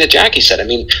to something that Jackie said. I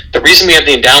mean, the reason we have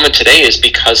the endowment today is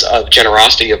because of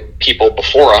generosity of people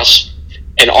before us.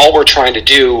 And all we're trying to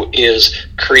do is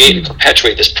create and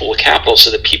perpetuate this pool of capital so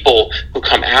that people who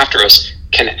come after us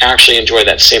can actually enjoy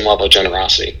that same level of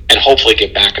generosity and hopefully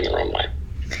give back in their own way.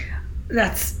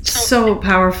 That's so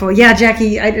powerful. Yeah,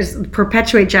 Jackie, I just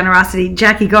perpetuate generosity.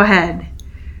 Jackie, go ahead.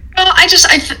 Well,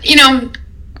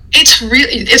 it's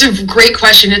a great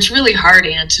question. It's really hard,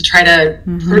 Anne, to try to,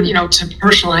 to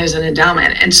personalize an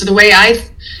endowment. And so the way I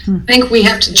think we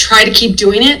have to try to keep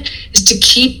doing it is to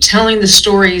keep telling the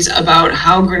stories about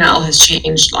how Grinnell has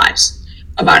changed lives,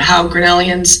 about how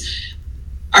Grinnellians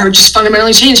are just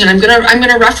fundamentally changed. And I'm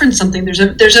gonna reference something. There's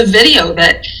a video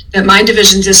that my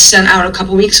division just sent out a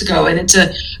couple weeks ago, and it's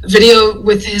a video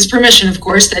with his permission, of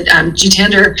course, that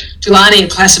Jitendra Dulani,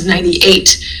 class of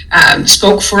 '98,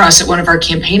 spoke for us at one of our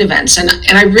campaign events. And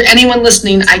anyone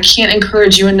listening, I can't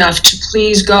encourage you enough to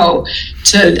please go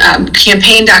to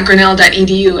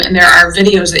campaign.grinnell.edu, and there are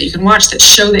videos that you can watch that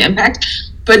show the impact.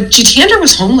 But Jitendra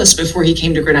was homeless before he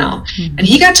came to Grinnell. And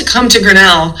he got to come to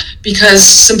Grinnell because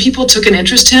some people took an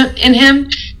interest in him.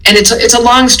 And it's a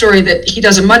long story that he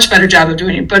does a much better job of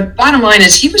doing it. But bottom line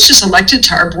is he was just elected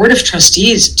to our board of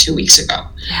trustees 2 weeks ago.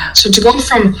 Yeah. So to go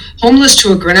from homeless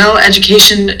to a Grinnell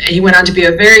education, he went on to be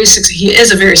he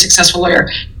is a very successful lawyer.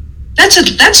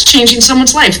 That's changing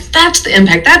someone's life. That's the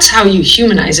impact. That's how you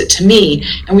humanize it to me.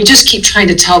 And we just keep trying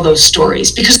to tell those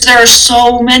stories because there are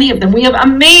so many of them. We have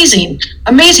amazing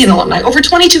alumni, over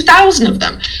 22,000 of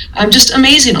them. Just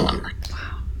amazing alumni.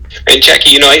 And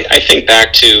Jackie, I think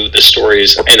back to the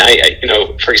stories,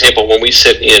 and for example, when we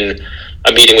sit in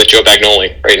a meeting with Joe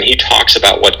Bagnoli, right, and he talks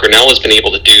about what Grinnell has been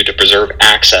able to do to preserve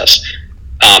access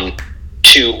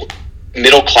to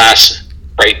middle class,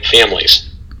 right, families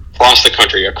across the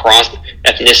country, across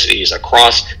ethnicities,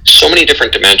 across so many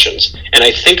different dimensions. And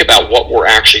I think about what we're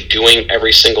actually doing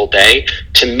every single day.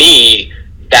 To me,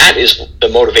 that is the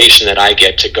motivation that I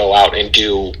get to go out and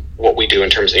do what we do in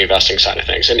terms of the investing side of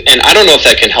things. And I don't know if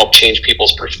that can help change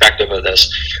people's perspective of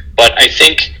this, but I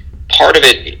think part of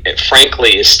it,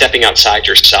 frankly, is stepping outside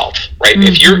yourself, right?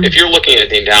 Mm-hmm. If you're looking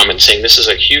at the endowment saying this is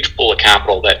a huge pool of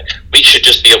capital that we should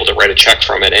just be able to write a check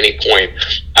from at any point,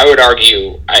 I would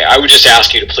argue, I would just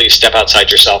ask you to please step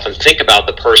outside yourself and think about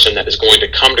the person that is going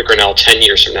to come to Grinnell 10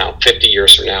 years from now, 50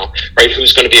 years from now, right?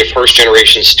 Who's going to be a first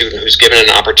generation student who's given an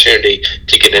opportunity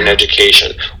to get an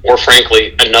education, or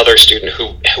frankly, another student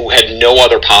who had no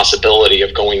other possibility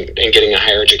of going and getting a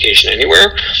higher education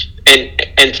anywhere.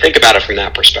 And think about it from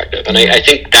that perspective. And I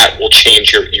think that will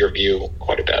change your view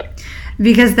quite a bit.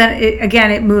 Because then,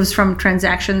 it moves from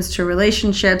transactions to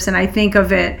relationships. And I think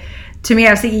of it, to me,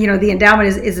 I was thinking, the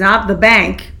endowment is not the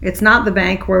bank. It's not the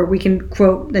bank where we can,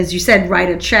 quote, as you said, write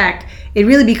a check. It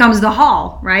really becomes the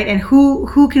hall, right? And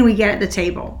who can we get at the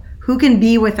table? Who can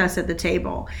be with us at the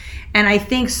table? And I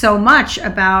think so much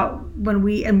about and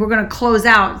we're going to close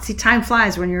out. See, time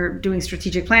flies when you're doing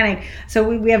strategic planning. So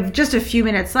we have just a few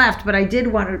minutes left, but I did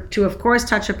want to, of course,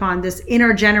 touch upon this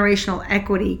intergenerational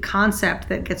equity concept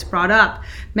that gets brought up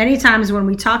many times when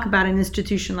we talk about an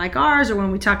institution like ours or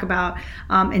when we talk about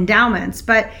endowments.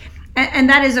 And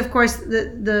that is, of course,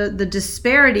 the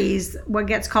disparities, what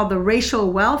gets called the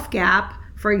racial wealth gap,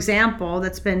 for example,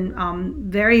 that's been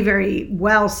very, very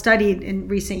well studied in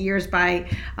recent years by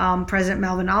President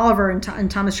Melvin Oliver and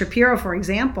Thomas Shapiro, for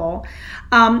example.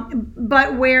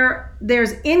 But where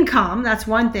there's income, that's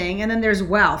one thing, and then there's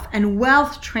wealth and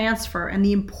wealth transfer and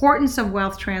the importance of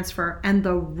wealth transfer and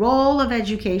the role of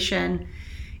education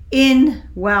in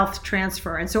wealth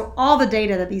transfer. And so all the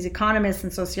data that these economists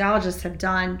and sociologists have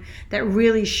done that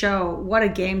really show what a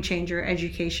game changer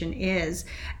education is.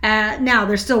 Now,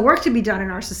 there's still work to be done in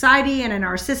our society and in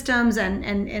our systems and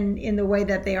in the way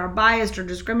that they are biased or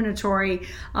discriminatory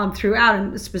throughout,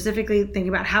 and specifically thinking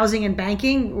about housing and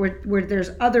banking, where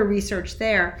there's other research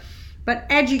there. But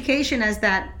education as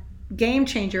that game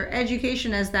changer,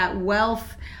 education as that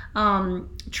wealth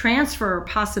transfer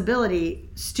possibility,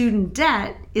 student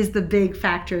debt is the big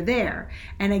factor there.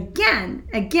 And again,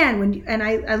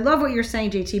 I love what you're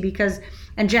saying, JT,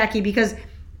 and Jackie, because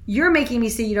you're making me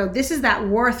see, this is that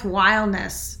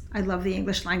worthwhileness. I love the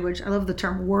English language. I love the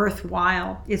term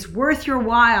worthwhile. It's worth your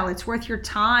while. It's worth your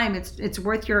time. It's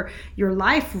worth your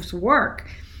life's work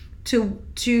to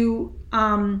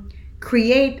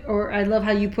create, or I love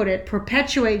how you put it,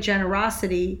 perpetuate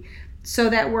generosity, so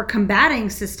that we're combating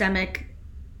systemic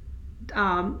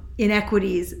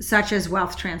inequities such as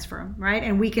wealth transfer, right?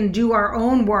 And we can do our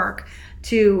own work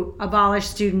to abolish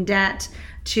student debt,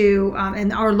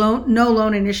 and our no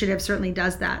loan initiative certainly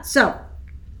does that. So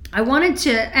I wanted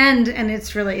to end, and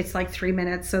it's like 3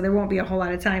 minutes, so there won't be a whole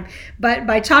lot of time, but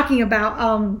by talking about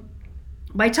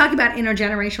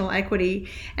intergenerational equity.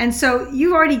 And so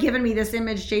you've already given me this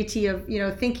image, JT,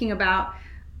 of thinking about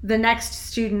the next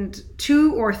student,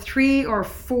 2 or 3 or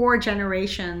 4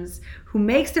 generations who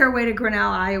makes their way to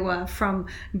Grinnell, Iowa, from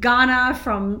Ghana,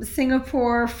 from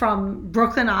Singapore, from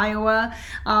Brooklyn, Iowa.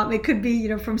 It could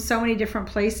be, from so many different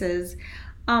places.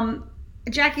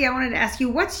 Jackie, I wanted to ask you,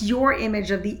 what's your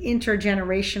image of the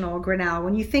intergenerational Grinnell?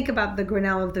 When you think about the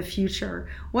Grinnell of the future,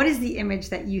 what is the image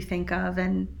that you think of,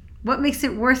 and what makes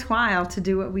it worthwhile to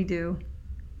do what we do?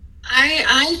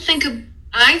 I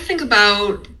think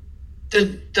about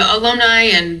the alumni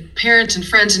and parents and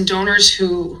friends and donors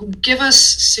who give us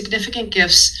significant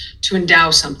gifts to endow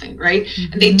something, right?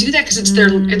 Mm-hmm. And they do that because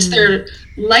it's their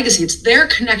legacy, it's their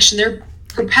connection, their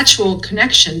perpetual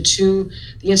connection to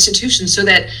the institution, so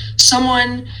that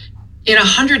someone in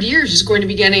 100 years is going to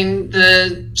be getting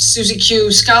the Susie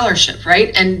Q scholarship,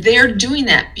 right? And they're doing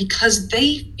that because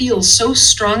they feel so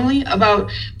strongly about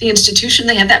the institution.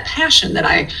 They have that passion that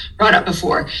I brought up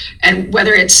before. And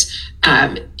whether it's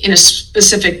in a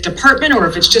specific department or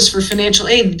if it's just for financial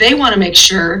aid, they want to make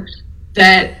sure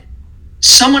that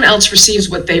someone else receives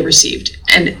what they received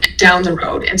and down the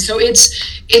road. And so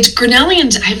it's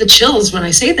Grinnellians. I have the chills when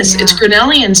I say this. Yeah. It's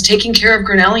Grinnellians taking care of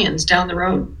Grinnellians down the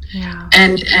road. Yeah.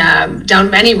 And down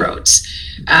many roads.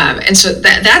 And so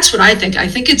that's what I think. I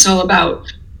think it's all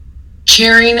about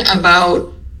caring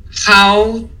about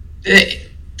how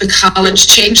the college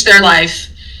changed their life,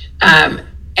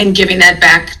 and giving that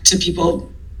back to people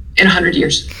in 100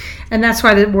 years. And that's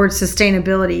why the word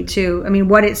sustainability too. I mean,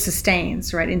 what it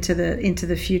sustains, right, into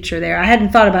the future there. I hadn't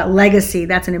thought about legacy.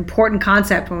 That's an important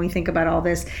concept when we think about all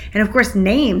this. And of course,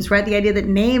 names, right? The idea that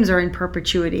names are in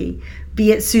perpetuity,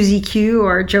 be it Susie Q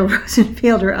or Joe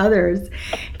Rosenfield or others.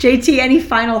 JT, any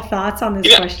final thoughts on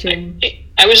this question?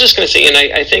 I was just going to say, and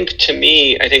I think, to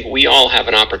me, I think we all have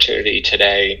an opportunity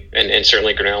today, and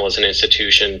certainly Grinnell as an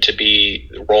institution, to be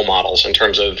role models in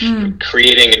terms of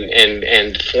creating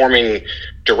and forming,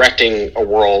 directing a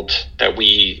world that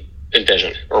we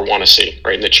envision or want to see,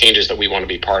 right? And the changes that we want to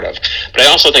be part of. But I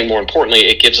also think more importantly,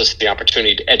 it gives us the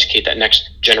opportunity to educate that next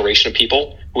generation of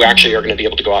people who actually are going to be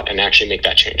able to go out and actually make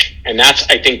that change. And that's,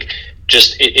 I think,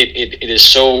 just it is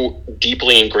so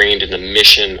deeply ingrained in the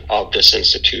mission of this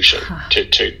institution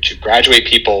to graduate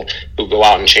people who go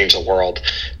out and change the world.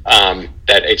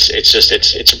 That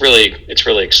it's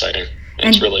really exciting.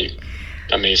 It's really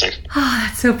amazing. Oh,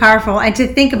 that's so powerful. And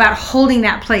to think about holding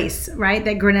that place, right,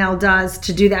 that Grinnell does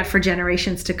to do that for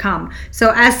generations to come.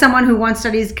 So as someone who once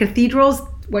studies cathedrals,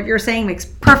 what you're saying makes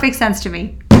perfect sense to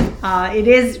me. It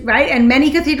is, right? And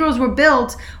many cathedrals were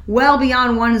built well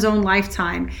beyond one's own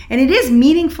lifetime. And it is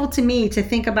meaningful to me to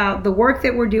think about the work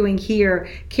that we're doing here,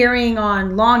 carrying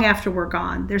on long after we're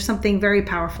gone. There's something very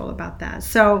powerful about that.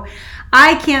 So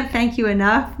I can't thank you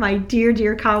enough, my dear,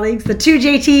 dear colleagues, the two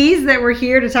JTs that were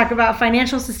here to talk about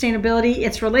financial sustainability,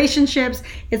 its relationships,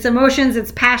 its emotions,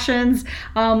 its passions,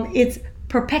 its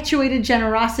perpetuated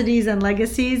generosities and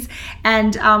legacies.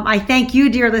 And I thank you,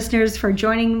 dear listeners, for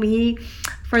joining me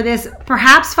for this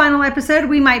perhaps final episode.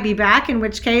 We might be back, in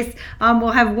which case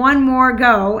we'll have one more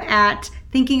go at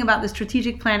thinking about the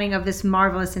strategic planning of this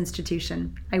marvelous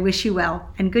institution. I wish you well,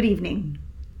 and good evening.